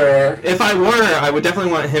were, If I were, I would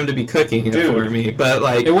definitely want him to be cooking it Dude. for me. But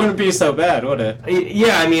like, it wouldn't be so bad, would it?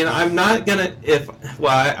 yeah, I mean, I'm not gonna.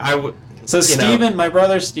 I would. So you know. Steven, my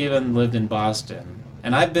brother Steven lived in Boston,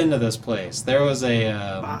 and I've been to this place. There was a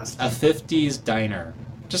Boston. 50s diner,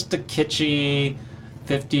 just a kitschy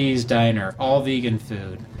 50s diner, all vegan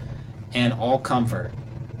food, and all comfort.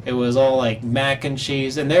 It was all like mac and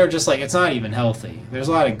cheese, and they were just like, it's not even healthy. There's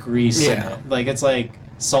a lot of grease in Yeah. it. Like, it's like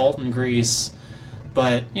salt and grease,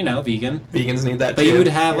 but, vegan. Vegans need that But too. you would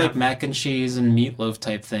have Yeah. like mac and cheese and meatloaf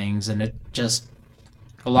type things, and it just,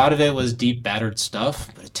 a lot of it was deep battered stuff,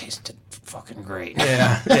 but it tasted fucking great.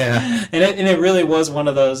 Yeah, yeah. and it really was one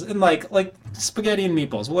of those, and like spaghetti and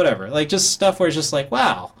meatballs, whatever, like just stuff where it's just like,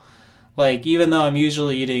 wow. Like, even though I'm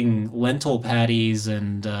usually eating lentil patties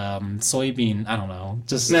and soybean, I don't know,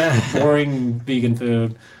 just boring vegan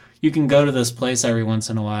food, you can go to this place every once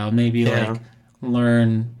in a while, maybe Yeah. like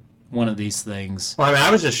learn one of these things. Well, I mean,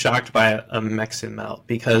 I was just shocked by a Mexican melt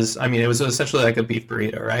because, I mean, it was essentially like a beef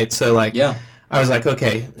burrito, right? So, like, Yeah. I was like,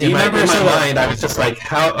 okay. Do you In remember- my so- mind, I was just like,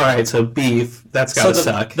 how? All right, so beef, that's got to So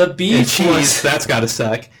suck. the beef and cheese, was- that's got to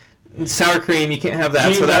suck. Sour cream, you can't have that, Do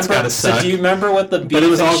you so that's remember- got to suck. So do you remember what the beef it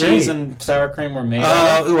was and all cheese great. and sour cream were made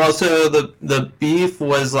of? Well, so the beef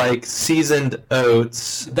was like seasoned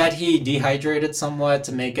oats. That he dehydrated somewhat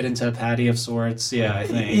to make it into a patty of sorts. Yeah, I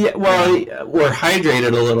think. Yeah, well, or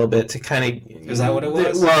hydrated a little bit to kind of. Is that what it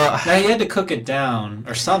was? Well, Now he had to cook it down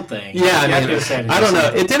or something. yeah, You I have mean, to say I don't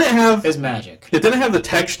know. It didn't have. It's magic. It didn't have the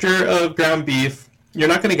texture of ground beef. You're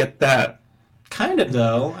not going to get that. Kind of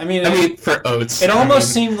though. I mean, For oats. it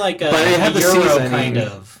almost I mean, seemed like a, but it had a the Euro seasoning. kind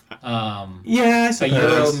of. Yeah, I A suppose.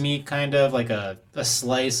 Euro meat kind of like a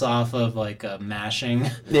slice off of like a mashing.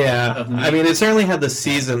 Yeah, of meat. I mean, it certainly had the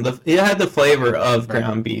season. It had the flavor of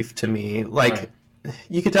ground beef to me. Like,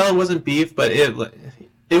 you could tell it wasn't beef, but it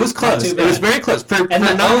was close. too It was bad. very close. For And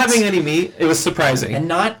the not oats- having any meat, it was surprising. And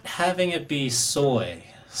not having it be soy.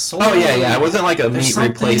 Soy. Oh yeah. It wasn't like a There's meat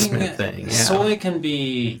something- replacement thing. Yeah. Soy can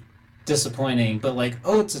be disappointing, but like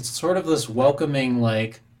oats, it's sort of this welcoming,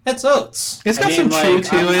 like, it's oats. It's I got mean, some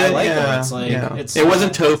truth like, to I it. like yeah. oats. Like, yeah. it's It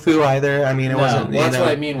wasn't tofu either. I mean, it No, wasn't. well, that's you know,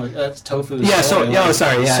 what I mean. That's tofu. Yeah, soy. so- oh,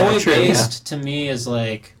 sorry, yeah, soy true, yeah. based to me is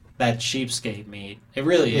like that cheapskate meat. It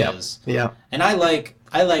really Yeah. is. Yeah. And I like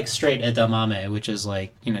straight edamame, which is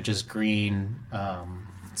like, just green,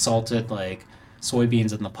 salted like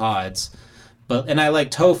soybeans in the pods. And I like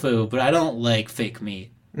tofu, but I don't like fake meat.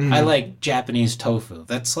 I like Japanese tofu.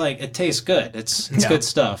 That's like, it tastes good. It's Yeah. good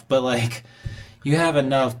stuff. But like, you have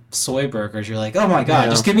enough soy burgers, you're like, oh my god, Yeah.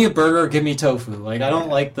 just give me a burger, give me tofu. Like, I don't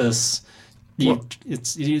like this. Well-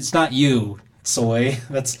 It's not you, soy.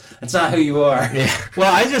 That's not who you are. Yeah.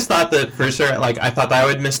 Well, I just thought that for sure. Like, I thought that I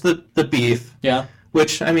would miss the beef. Yeah.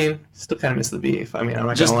 Which, I mean, still kind of miss the beef. I mean, I'm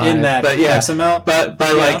not Just gonna lie. in that but yeah, X amount. but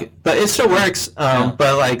Yeah. but it still works. Yeah.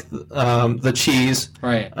 But like the cheese,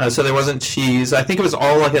 Right. so there wasn't cheese. I think it was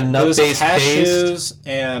all like a It was nut-based paste. cashews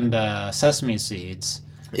and sesame seeds.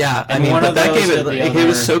 Yeah, I And mean, one but of that those gave it. did the Like, it was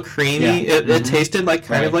other- so creamy. Yeah. It tasted like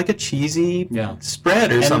kind of Right. like a cheesy Yeah.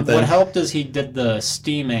 spread or And something. what helped is he did the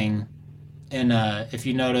steaming. And if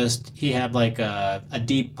you noticed, he had like a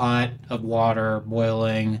deep pot of water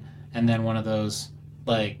boiling, and then one of those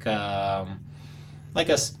like a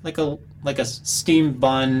steam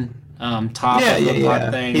bun top Yeah, of the yeah, pot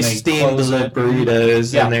yeah. thing. He They steamed close the it.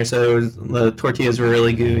 burritos Yeah. in there, so the tortillas were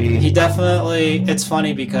really gooey. He definitely. It's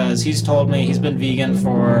funny because he's told me he's been vegan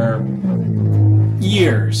for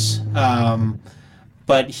years,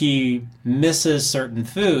 but he misses certain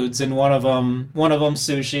foods, and one of them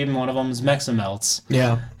sushi, and one of them's Meximelts.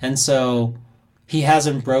 Yeah. And so he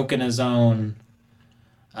hasn't broken his own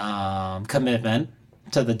commitment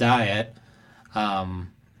to the diet,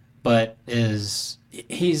 but he's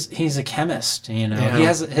a chemist, you know. Yeah. He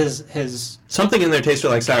has his Something in there tasted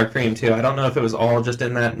like sour cream too. I don't know if it was all just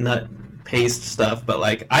in that nut paste stuff, but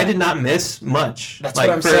like I did not miss much. That's like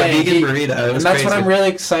what I'm for saying. a vegan burrito, it was and that's crazy. what I'm really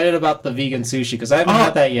excited about the vegan sushi, because I haven't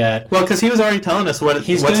had that yet. Well, because he was already telling us what's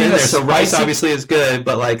in doing there. a So rice spicy- obviously is good,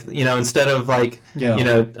 but like instead of like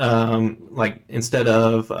instead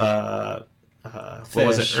of what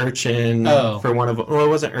was it, Fish. urchin for one of them. Well, it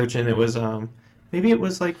wasn't urchin. It was maybe it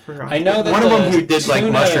was like for I know that one of them who did like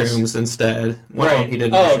tuna mushrooms instead. One of them he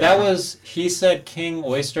did. He said king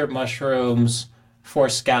oyster mushrooms for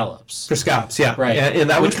scallops. For scallops, yeah. Right. And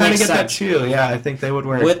that would Which kind of makes get that sense. too. Yeah, I think they would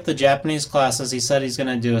work. With the Japanese classes, he said he's going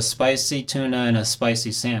to do a spicy tuna and a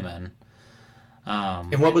spicy salmon.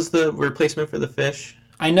 And what was the replacement for the fish?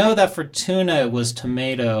 I know that for tuna it was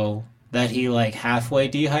tomato that he like halfway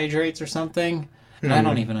dehydrates or something. And I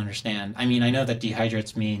don't even understand. I mean, I know that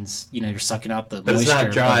dehydrates means, you're sucking out the But moisture. it's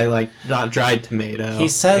not dry, like not dried tomato. He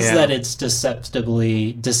says that it's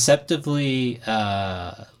deceptively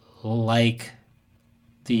like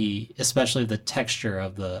especially the texture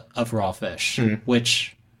of raw fish,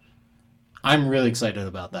 which I'm really excited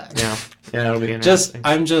about that. Yeah, it'll be interesting.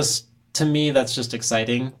 To me, that's just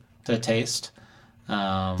exciting to taste.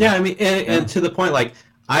 Yeah, I mean, and to the point, like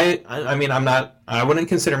I mean, I wouldn't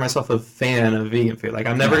consider myself a fan of vegan food. Like,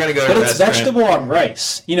 I'm never going to go to a But it's restaurant. vegetable on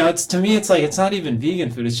rice. To me, it's like, it's not even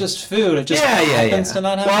vegan food. It's just food. It just happens to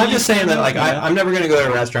not have Well, I'm meat just saying in that, it, like, I'm never going to go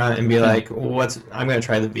to a restaurant and be like, I'm going to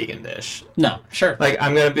try the vegan dish. No, sure. Like,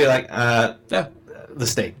 I'm going to be like, Yeah. the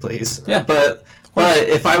steak, please. Yeah. But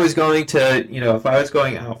if I was going to, if I was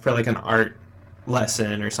going out for, like, an art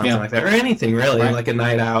lesson or something like that, or anything really, like a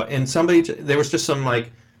night out, and there was just some,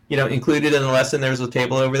 like, included in the lesson, there was a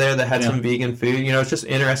table over there that had some vegan food. It's just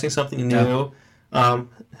interesting, something new. Hell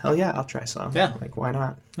yeah, I'll try some. Yeah. Like, why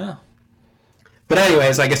not? Yeah. But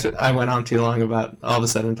anyways, I guess I went on too long about all of a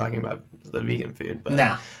sudden talking about the vegan food. But,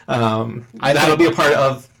 Nah. that'll be a part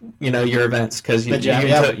of, your events, because you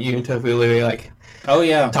and Tofu Louie, like, Oh,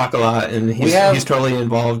 yeah. talk a lot, and he's totally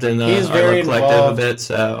involved in He's our very collective involved. a bit,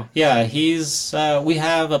 so... Yeah, we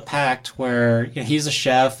have a pact where he's a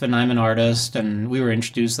chef and I'm an artist, and we were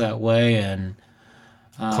introduced that way, and...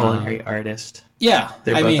 culinary artist. Yeah.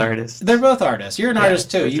 They're both artists. They're both artists. You're an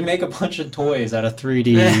artist, too. You make a bunch of toys out of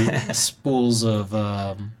 3D spools of,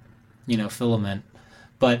 filament.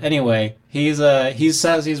 But anyway, he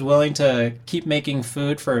says he's willing to keep making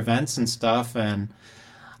food for events and stuff, and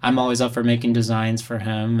I'm always up for making designs for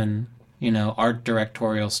him and, art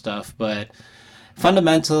directorial stuff. But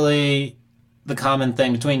fundamentally, the common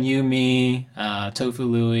thing between you, me, Tofu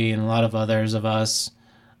Louie, and a lot of others of us,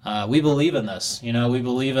 we believe in this. We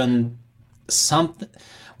believe in something.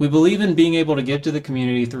 We believe in being able to give to the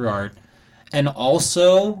community through art, and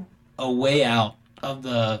also a way out of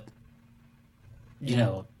the,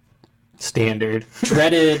 Standard.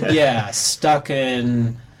 dreaded, stuck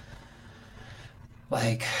in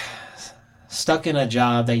a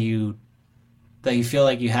job that you feel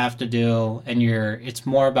like you have to do, and it's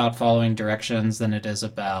more about following directions than it is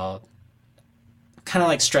about kind of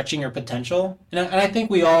like stretching your potential. And I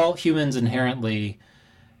think we all humans inherently,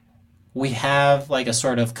 we have like a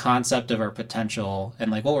sort of concept of our potential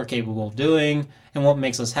and like what we're capable of doing and what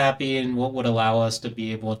makes us happy and what would allow us to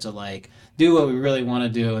be able to like do what we really want to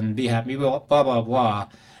do and be happy, blah, blah, blah.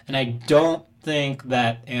 And I don't think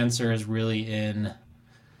that answer is really in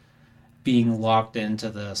being locked into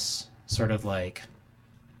this sort of like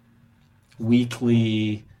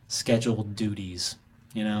weekly scheduled duties,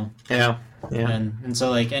 Yeah. And so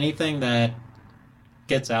like anything that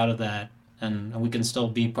gets out of that and we can still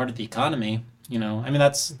be part of the economy, I mean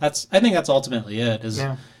that's I think that's ultimately it is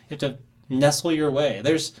you have to nestle your way.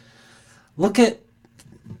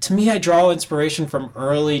 To me, I draw inspiration from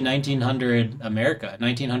early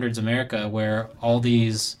 1900s America, where all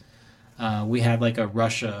these, we had like a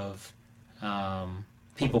rush of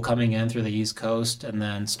people coming in through the East Coast and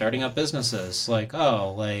then starting up businesses. I'm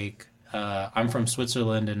from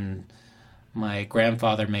Switzerland and my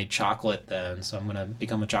grandfather made chocolate then, so I'm going to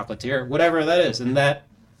become a chocolatier, whatever that is. And that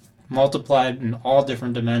multiplied in all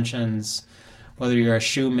different dimensions, whether you're a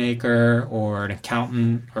shoemaker or an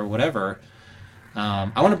accountant or whatever.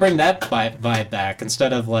 I want to bring that vibe back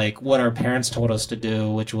instead of like what our parents told us to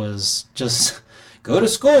do, which was just go to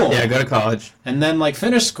school. Yeah, go to college. And then like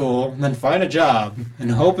finish school and then find a job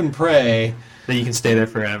and hope and pray that you can stay there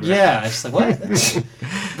forever. Yeah, it's like what?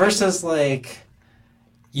 Versus like,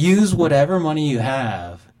 use whatever money you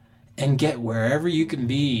have and get wherever you can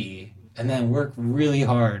be, and then work really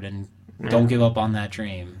hard and don't give up on that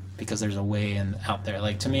dream because there's a way out there.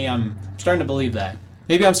 Like, to me, I'm starting to believe that.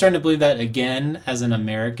 Maybe I'm starting to believe that again as an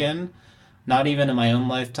American, not even in my own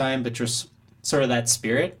lifetime, but just sort of that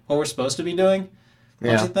spirit, what we're supposed to be doing.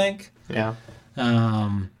 Don't you think? Yeah.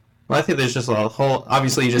 Um, Well, I think there's just a whole.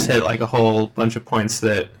 Obviously, you just hit like a whole bunch of points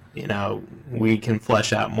that we can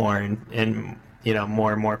flesh out more in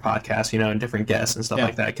more and more podcasts, and different guests and stuff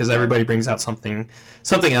like that, because everybody brings out something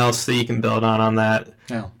else that you can build on that.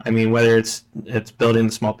 Yeah. I mean, whether it's building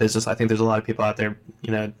a small business, I think there's a lot of people out there,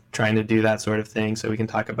 trying to do that sort of thing. So we can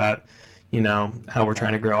talk about, how we're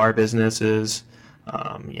trying to grow our businesses,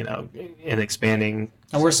 and expanding.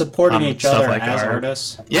 And we're supporting each other like as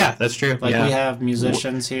artists. Yeah, that's true. Like, we have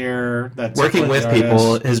musicians here that working with support the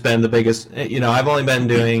people artists. has been the biggest. I've only been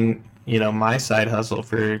doing my side hustle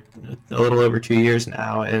for a little over 2 years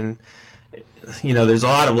now, and there's a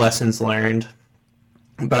lot of lessons learned,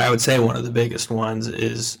 but I would say one of the biggest ones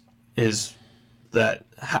is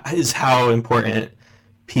how important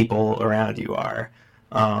people around you are,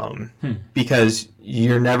 because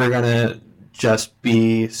you're never gonna just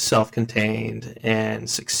be self-contained and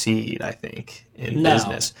succeed, I think, in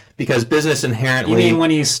business, because business inherently. You mean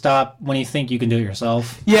when you think you can do it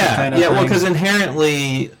yourself? Yeah, kind of yeah. Well, thing? because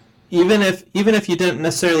inherently, even if you didn't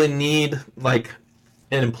necessarily need like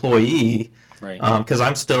an employee, Right. Because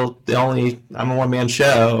I'm still I'm a one-man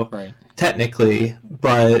show, Right. technically,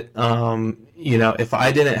 but if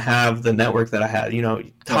I didn't have the network that I had,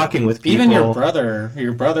 talking with people, Even your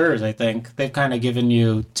brothers, I think they've kind of given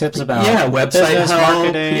you tips about website business, help,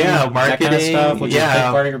 marketing, that kind of marketing, stuff, which is a big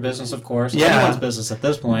part of your business, of course. Anyone's business at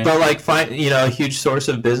this point. But like, find a huge source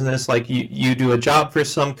of business. Like you do a job for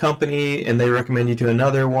some company, and they recommend you to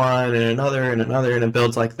another one, and another, and another, and it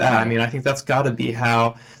builds like that. I mean, I think that's got to be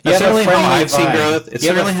how. That's certainly how I've seen growth. It's you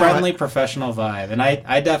have certainly a friendly, professional vibe, and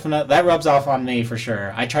I definitely, that rubs off on me for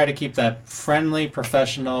sure. I try to keep that friendly,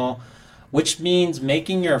 professional, which means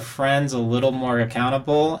making your friends a little more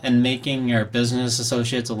accountable and making your business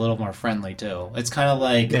associates a little more friendly too. It's kind of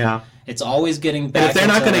like it's always getting back. And if they're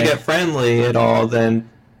not going to get friendly at all, then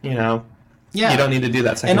you don't need to do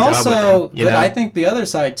that second and job also, with them, but I think the other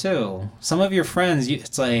side too. Some of your friends,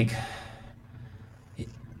 it's like.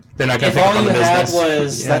 They're not going If to pick up all on you the had business.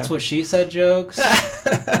 was "that's what she said" jokes,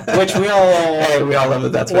 which we all love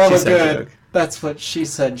it. That's what she said joke. That's what she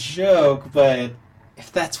said joke, but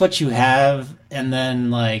if that's what you have, and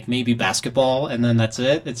then like maybe basketball, and then that's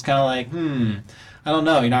it, it's kind of like I don't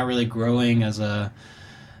know. You're not really growing as a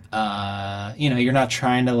you're not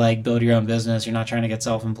trying to like build your own business. You're not trying to get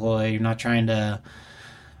self-employed. You're not trying to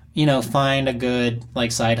find a good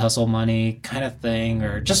like side hustle money kind of thing,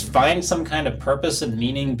 or just find some kind of purpose and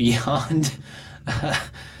meaning beyond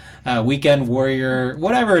weekend warrior,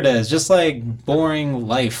 whatever it is, just like boring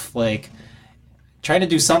life, like trying to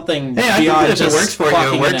do something beyond if just it works for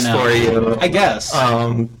you, it works for you. I guess.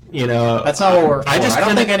 That's not what we're for. I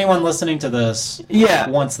don't think think anyone listening to this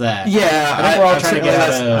wants that. Yeah, I think we're all trying to get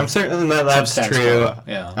out of I'm certain that's true.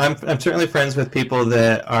 Yeah. I'm certainly friends with people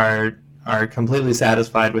that are completely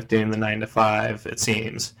satisfied with doing the 9 to 5. It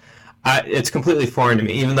seems it's completely foreign to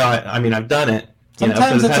me, even though I've done it.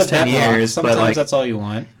 Sometimes for the it's past a 10 years, Sometimes but like that's all you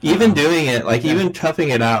want. even doing it, like even toughing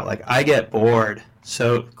it out, like I get bored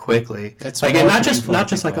so quickly. It's like, more and not painful just to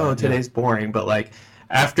like, think about, today's boring, but like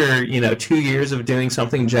after 2 years of doing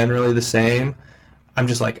something generally the same, I'm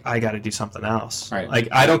just like, I got to do something else. Right. Like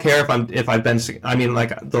I don't care if I've been.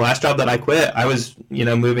 Like the last job that I quit, I was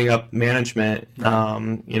moving up management.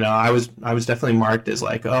 Right. I was definitely marked as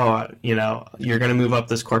like, you're going to move up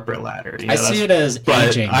this corporate ladder. I see it as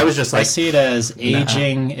aging. I was just like, I see it as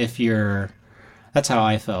aging. If you're, that's how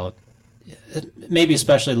I felt. Maybe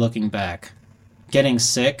especially looking back, getting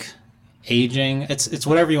sick, aging. It's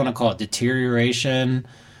whatever you want to call it. Deterioration.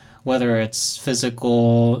 Whether it's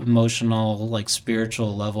physical, emotional, like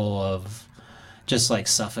spiritual level of just like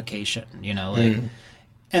suffocation,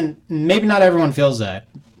 and maybe not everyone feels that,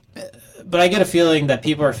 but I get a feeling that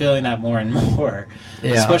people are feeling that more and more,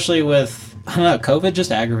 especially with, I don't know, COVID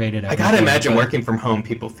just aggravated everything. I gotta imagine working from home,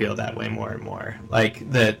 people feel that way more and more.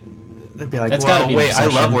 Like that, they'd be like, I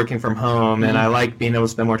love working from home, and I like being able to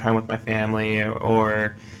spend more time with my family,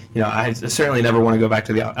 or I certainly never want to go back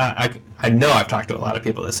to the office. I know I've talked to a lot of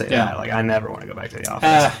people that say that. Like, I never want to go back to the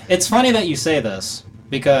office. It's funny that you say this,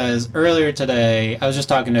 because earlier today, I was just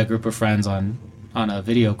talking to a group of friends on a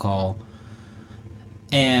video call,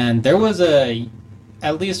 and there was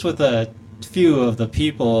at least with a few of the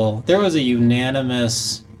people, there was a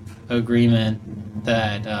unanimous agreement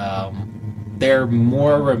that they're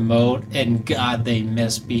more remote, and God, they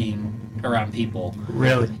miss being around people.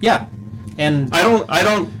 Really? Yeah. And I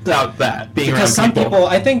don't doubt that, being because around some people,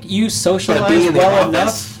 I think you socialize in the well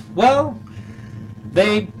office? enough. Well,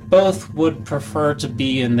 they both would prefer to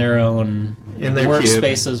be in their own In their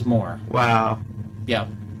workspaces more. Wow. Yeah.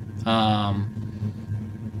 Now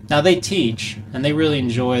they teach, and they really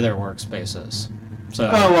enjoy their workspaces. So.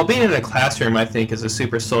 Oh, well, being in a classroom, I think, is a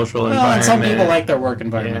super social Well, environment. and some people like their work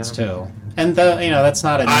environments too. And that's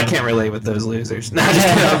not a. I can't relate with those losers. No, just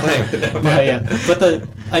kidding, I'm playing with them. But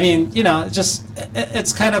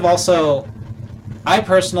it's kind of also. I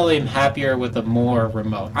personally am happier with a more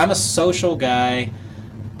remote. I'm a social guy,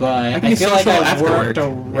 but I feel like I've worked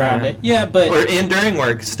around it. Yeah, but or during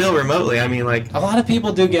work, still remotely. I mean, like a lot of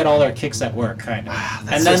people do get all their kicks at work, kind of,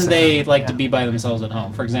 and then they like to be by themselves at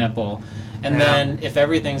home, for example. And then if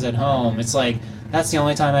everything's at home, it's like that's the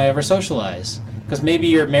only time I ever socialize. Because maybe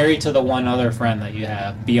you're married to the one other friend that you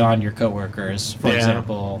have beyond your coworkers, for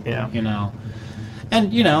example. Yeah.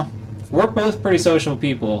 And we're both pretty social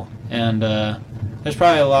people, and there's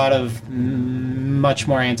probably a lot of much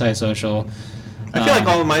more antisocial. I feel like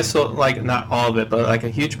all of my not all of it, but like a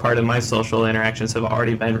huge part of my social interactions have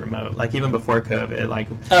already been remote. Like even before COVID, like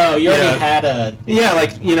you already had a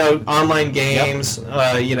online games,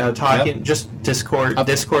 talking just Discord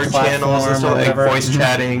channels and stuff, like voice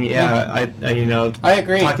chatting. Yeah, I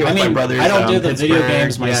agree. Talking with my brothers. I don't do the video Pittsburgh,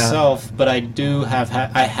 games myself, but I do have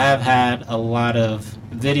had a lot of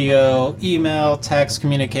video, email, text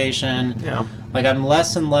communication. Yeah. Like I'm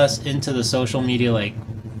less and less into the social media, like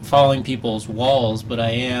following people's walls, but I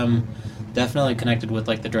am definitely connected with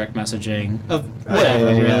like the direct messaging of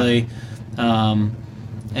whatever, really. And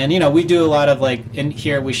we do a lot of like in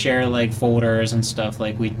here we share like folders and stuff.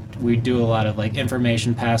 Like we do a lot of like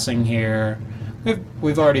information passing here.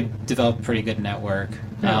 We've already developed a pretty good network.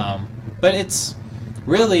 Yeah. But it's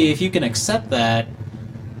really, if you can accept that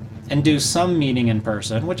and do some meeting in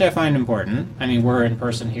person, which I find important. I mean, we're in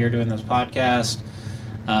person here doing this podcast,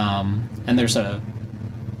 and there's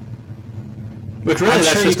which really, I'm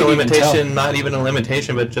that's sure just you a could even limitation, not even a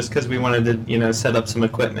limitation, but just because we wanted to, set up some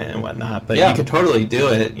equipment and whatnot. But Yeah. you could totally do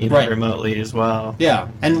it, Right. remotely as well. Yeah,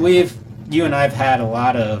 and you and I've had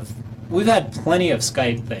we've had plenty of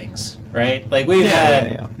Skype things, right? Like we've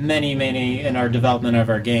had many in our development of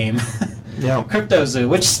our game. Yeah. CryptoZoo,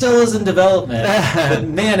 which still is in development. But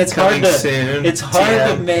man, it's hard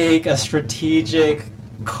to make a strategic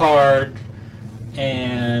card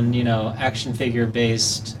and, action figure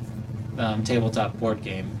based tabletop board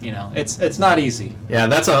game. It's not easy. Yeah,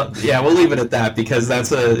 we'll leave it at that because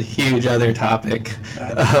that's a huge other topic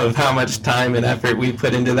of how much time and effort we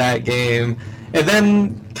put into that game. And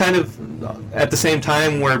then kind of at the same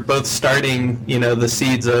time, we're both starting, the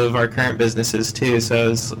seeds of our current businesses too.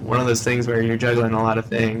 So it's one of those things where you're juggling a lot of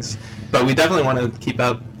things. But we definitely want to keep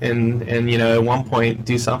up and at one point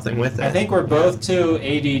do something with it. I think we're both too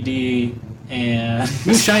ADD and...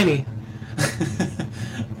 Who's shiny?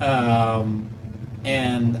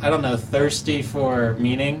 And I don't know, thirsty for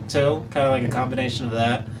meaning too, kind of like a combination of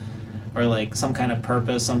that, or like some kind of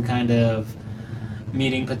purpose, some kind of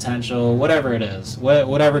meeting potential, whatever it is,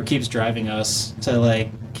 whatever keeps driving us to like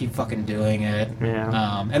keep fucking doing it.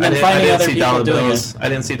 Yeah. And then finding other people doing it. I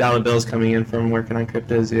didn't see dollar bills coming in from working on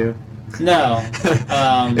CryptoZoo. No.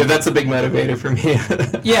 That's a big motivator for me.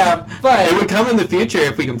 Yeah, but it would come in the future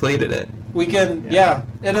if we completed it. We can,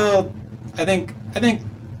 it'll. I think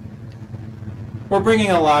we're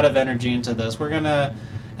bringing a lot of energy into this. And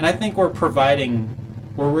I think we're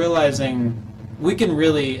realizing we can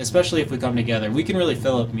really, especially if we come together, we can really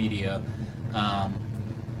fill up media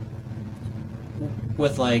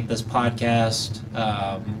with like this podcast,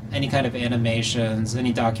 any kind of animations,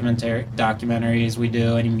 any documentaries we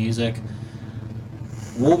do, any music.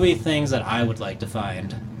 Will be things that I would like to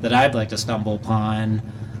find, that I'd like to stumble upon.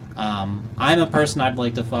 I'm a person I'd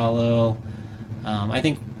like to follow. I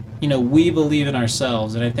think, we believe in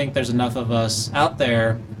ourselves, and I think there's enough of us out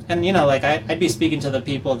there. And, I'd be speaking to the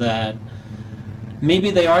people that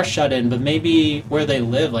maybe they are shut in, but maybe where they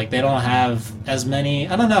live, like, they don't have as many,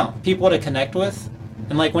 I don't know, people to connect with.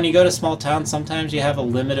 And, like, when you go to small towns, sometimes you have a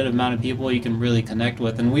limited amount of people you can really connect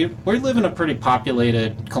with. And we live in a pretty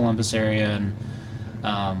populated Columbus area, and...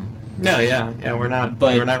 we're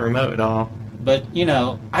not remote at all. But,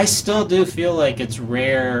 I still do feel like it's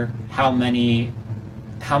rare how many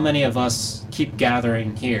of us keep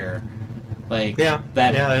gathering here. Like,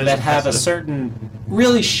 that have a certain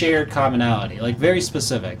really shared commonality, like very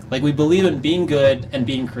specific. Like, we believe in being good and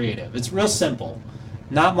being creative. It's real simple.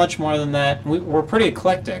 Not much more than that. We're pretty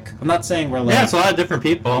eclectic. I'm not saying we're like... Yeah, it's a lot of different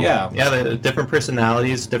people. Yeah. Yeah, the different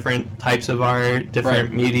personalities, different types of art, different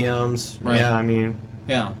Right. mediums. Right. Yeah, I mean...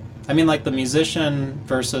 Yeah. I mean, like the musician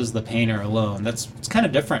versus the painter alone. It's kind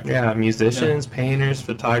of different. Yeah, musicians, painters,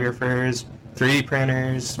 photographers, 3D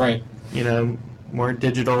printers. Right. You know, more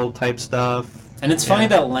digital type stuff. And it's funny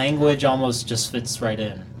that language almost just fits right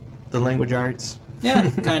in. The language arts. Yeah,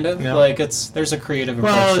 kind of. Yeah. Like there's a creative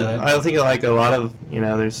approach Well, to it. I think like a lot of,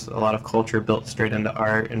 there's a lot of culture built straight into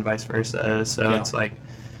art and vice versa. So Yeah. it's like,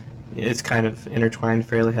 it's kind of intertwined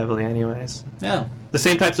fairly heavily anyways. Yeah. The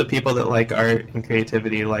same types of people that like art and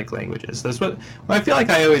creativity like languages. That's what, well, I feel like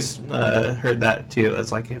I always heard that too.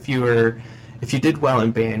 It's like if you did well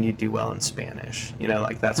in band, you'd do well in Spanish.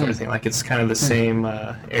 Like that sort of thing. Like it's kind of the same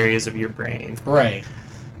areas of your brain. Right.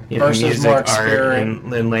 Versus music, more art,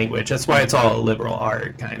 and language. That's why it's all liberal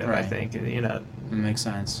art, kind of. I Right. think. It makes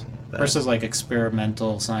sense. Versus like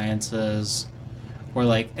experimental sciences, or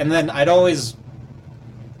like, and then I'd always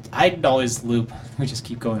loop. We just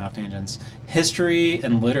keep going off tangents. History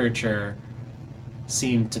and literature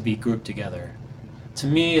seem to be grouped together. To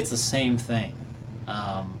me, it's the same thing.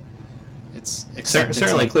 It's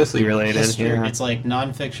certainly like closely related. history. Yeah. It's like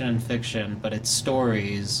nonfiction and fiction, but it's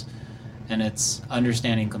stories, and it's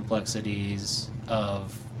understanding complexities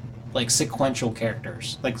of like sequential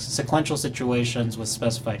characters, like sequential situations with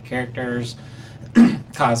specified characters,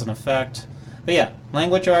 cause and effect. But yeah,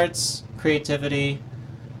 language arts, creativity.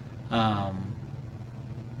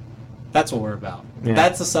 That's what we're about. Yeah.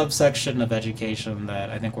 That's a subsection of education that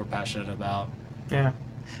I think we're passionate about. Yeah.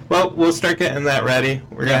 Well, we'll start getting that ready.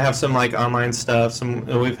 We're Yeah. gonna have some like online stuff.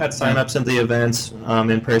 We've had sign-ups at the events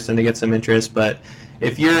in person to get some interest. But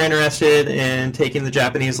if you're interested in taking the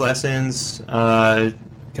Japanese lessons, you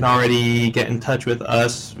can already get in touch with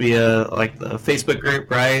us via like the Facebook group,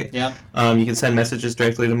 right? Yeah. You can send messages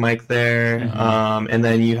directly to Mike there, and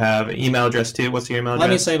then you have an email address too. What's your email address?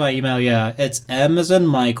 Let me say my email. Yeah, it's M as in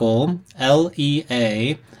Michael,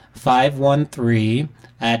 LEA 513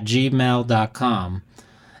 at gmail.com.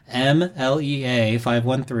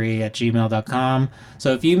 MLEA513@gmail.com.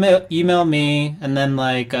 So if you email me and then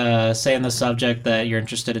like say in the subject that you're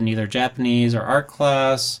interested in either Japanese or art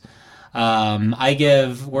class,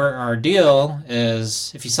 where our deal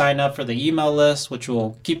is if you sign up for the email list, which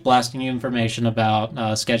will keep blasting you information about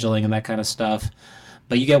scheduling and that kind of stuff,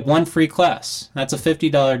 but you get one free class. That's a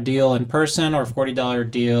 $50 deal in person or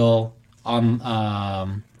 $40 deal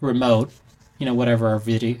on remote, whatever our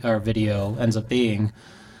video ends up being.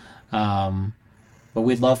 But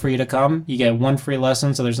we'd love for you to come. You get one free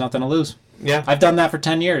lesson, so there's nothing to lose. Yeah. I've done that for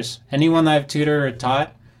 10 years. Anyone that I've tutored or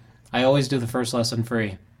taught, I always do the first lesson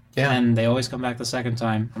free. Yeah. And they always come back the second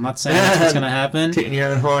time. I'm not saying that's what's going to happen. Tooting your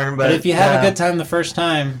own horn, but But if you have a good time the first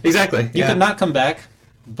time, exactly, you could not come back.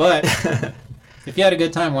 But if you had a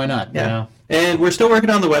good time, why not? Yeah. And we're still working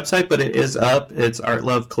on the website, but it is up. It's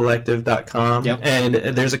artlovecollective.com. Yep. And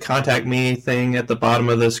there's a contact me thing at the bottom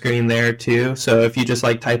of the screen there too. So if you just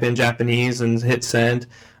like type in Japanese and hit send,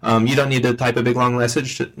 you don't need to type a big long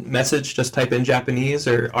message. Just type in Japanese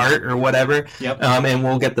or art or whatever. Yep. And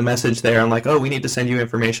we'll get the message there on like, oh, we need to send you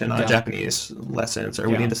information on Yeah. Japanese lessons, or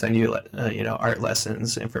we Yeah. need to send you art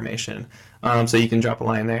lessons information. So you can drop a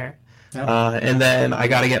line there. Yep. And then I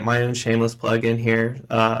got to get my own shameless plug in here.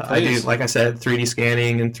 I do, Please. like I said, 3D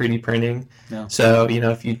scanning and 3D printing. Yeah. So,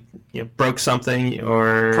 if you broke something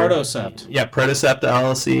or... Protocept. Yeah, Protocept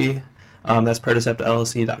LLC. That's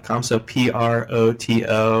protoceptllc.com. So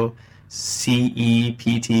PROTOCEPT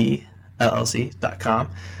LLC.com.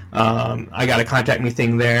 I got a contact me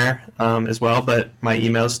thing there as well, but my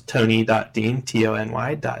email's tony.dean, TONY.DEAN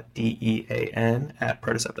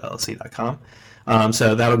 @protoceptllc.com.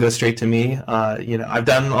 So that'll go straight to me. I've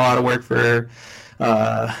done a lot of work for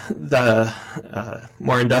the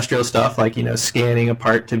more industrial stuff, like, scanning a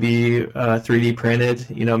part to be 3D printed,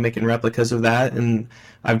 making replicas of that. And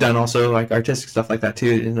I've done also like artistic stuff like that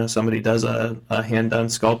too. Somebody does a hand-done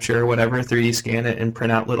sculpture or whatever, 3D scan it and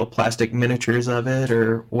print out little plastic miniatures of it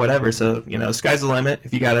or whatever. So, sky's the limit.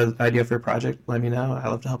 If you got an idea for a project, let me know. I'd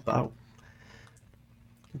love to help out.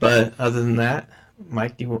 But other than that,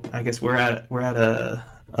 Mike, I guess we're at a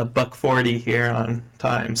 $1:40 here on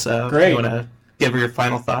time. So Great. You want to give your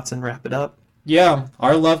final thoughts and wrap it up? Yeah,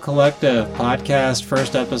 Our Love Collective podcast,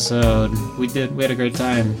 first episode. We had a great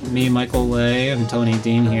time. Me, Michael Lay, and Tony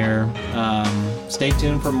Dean here. Stay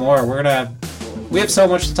tuned for more. We have so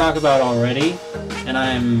much to talk about already, and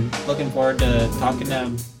I'm looking forward to talking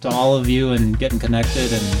to all of you and getting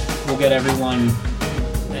connected. And we'll get everyone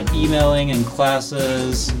emailing in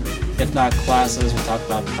classes. If not classes, we'll talk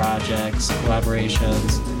about projects,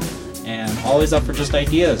 collaborations, and always up for just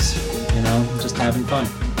ideas, just having fun.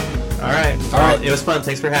 All right. It was fun.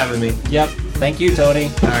 Thanks for having me. Yep. Thank you, Tony.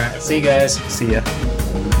 All right. See you guys. See ya.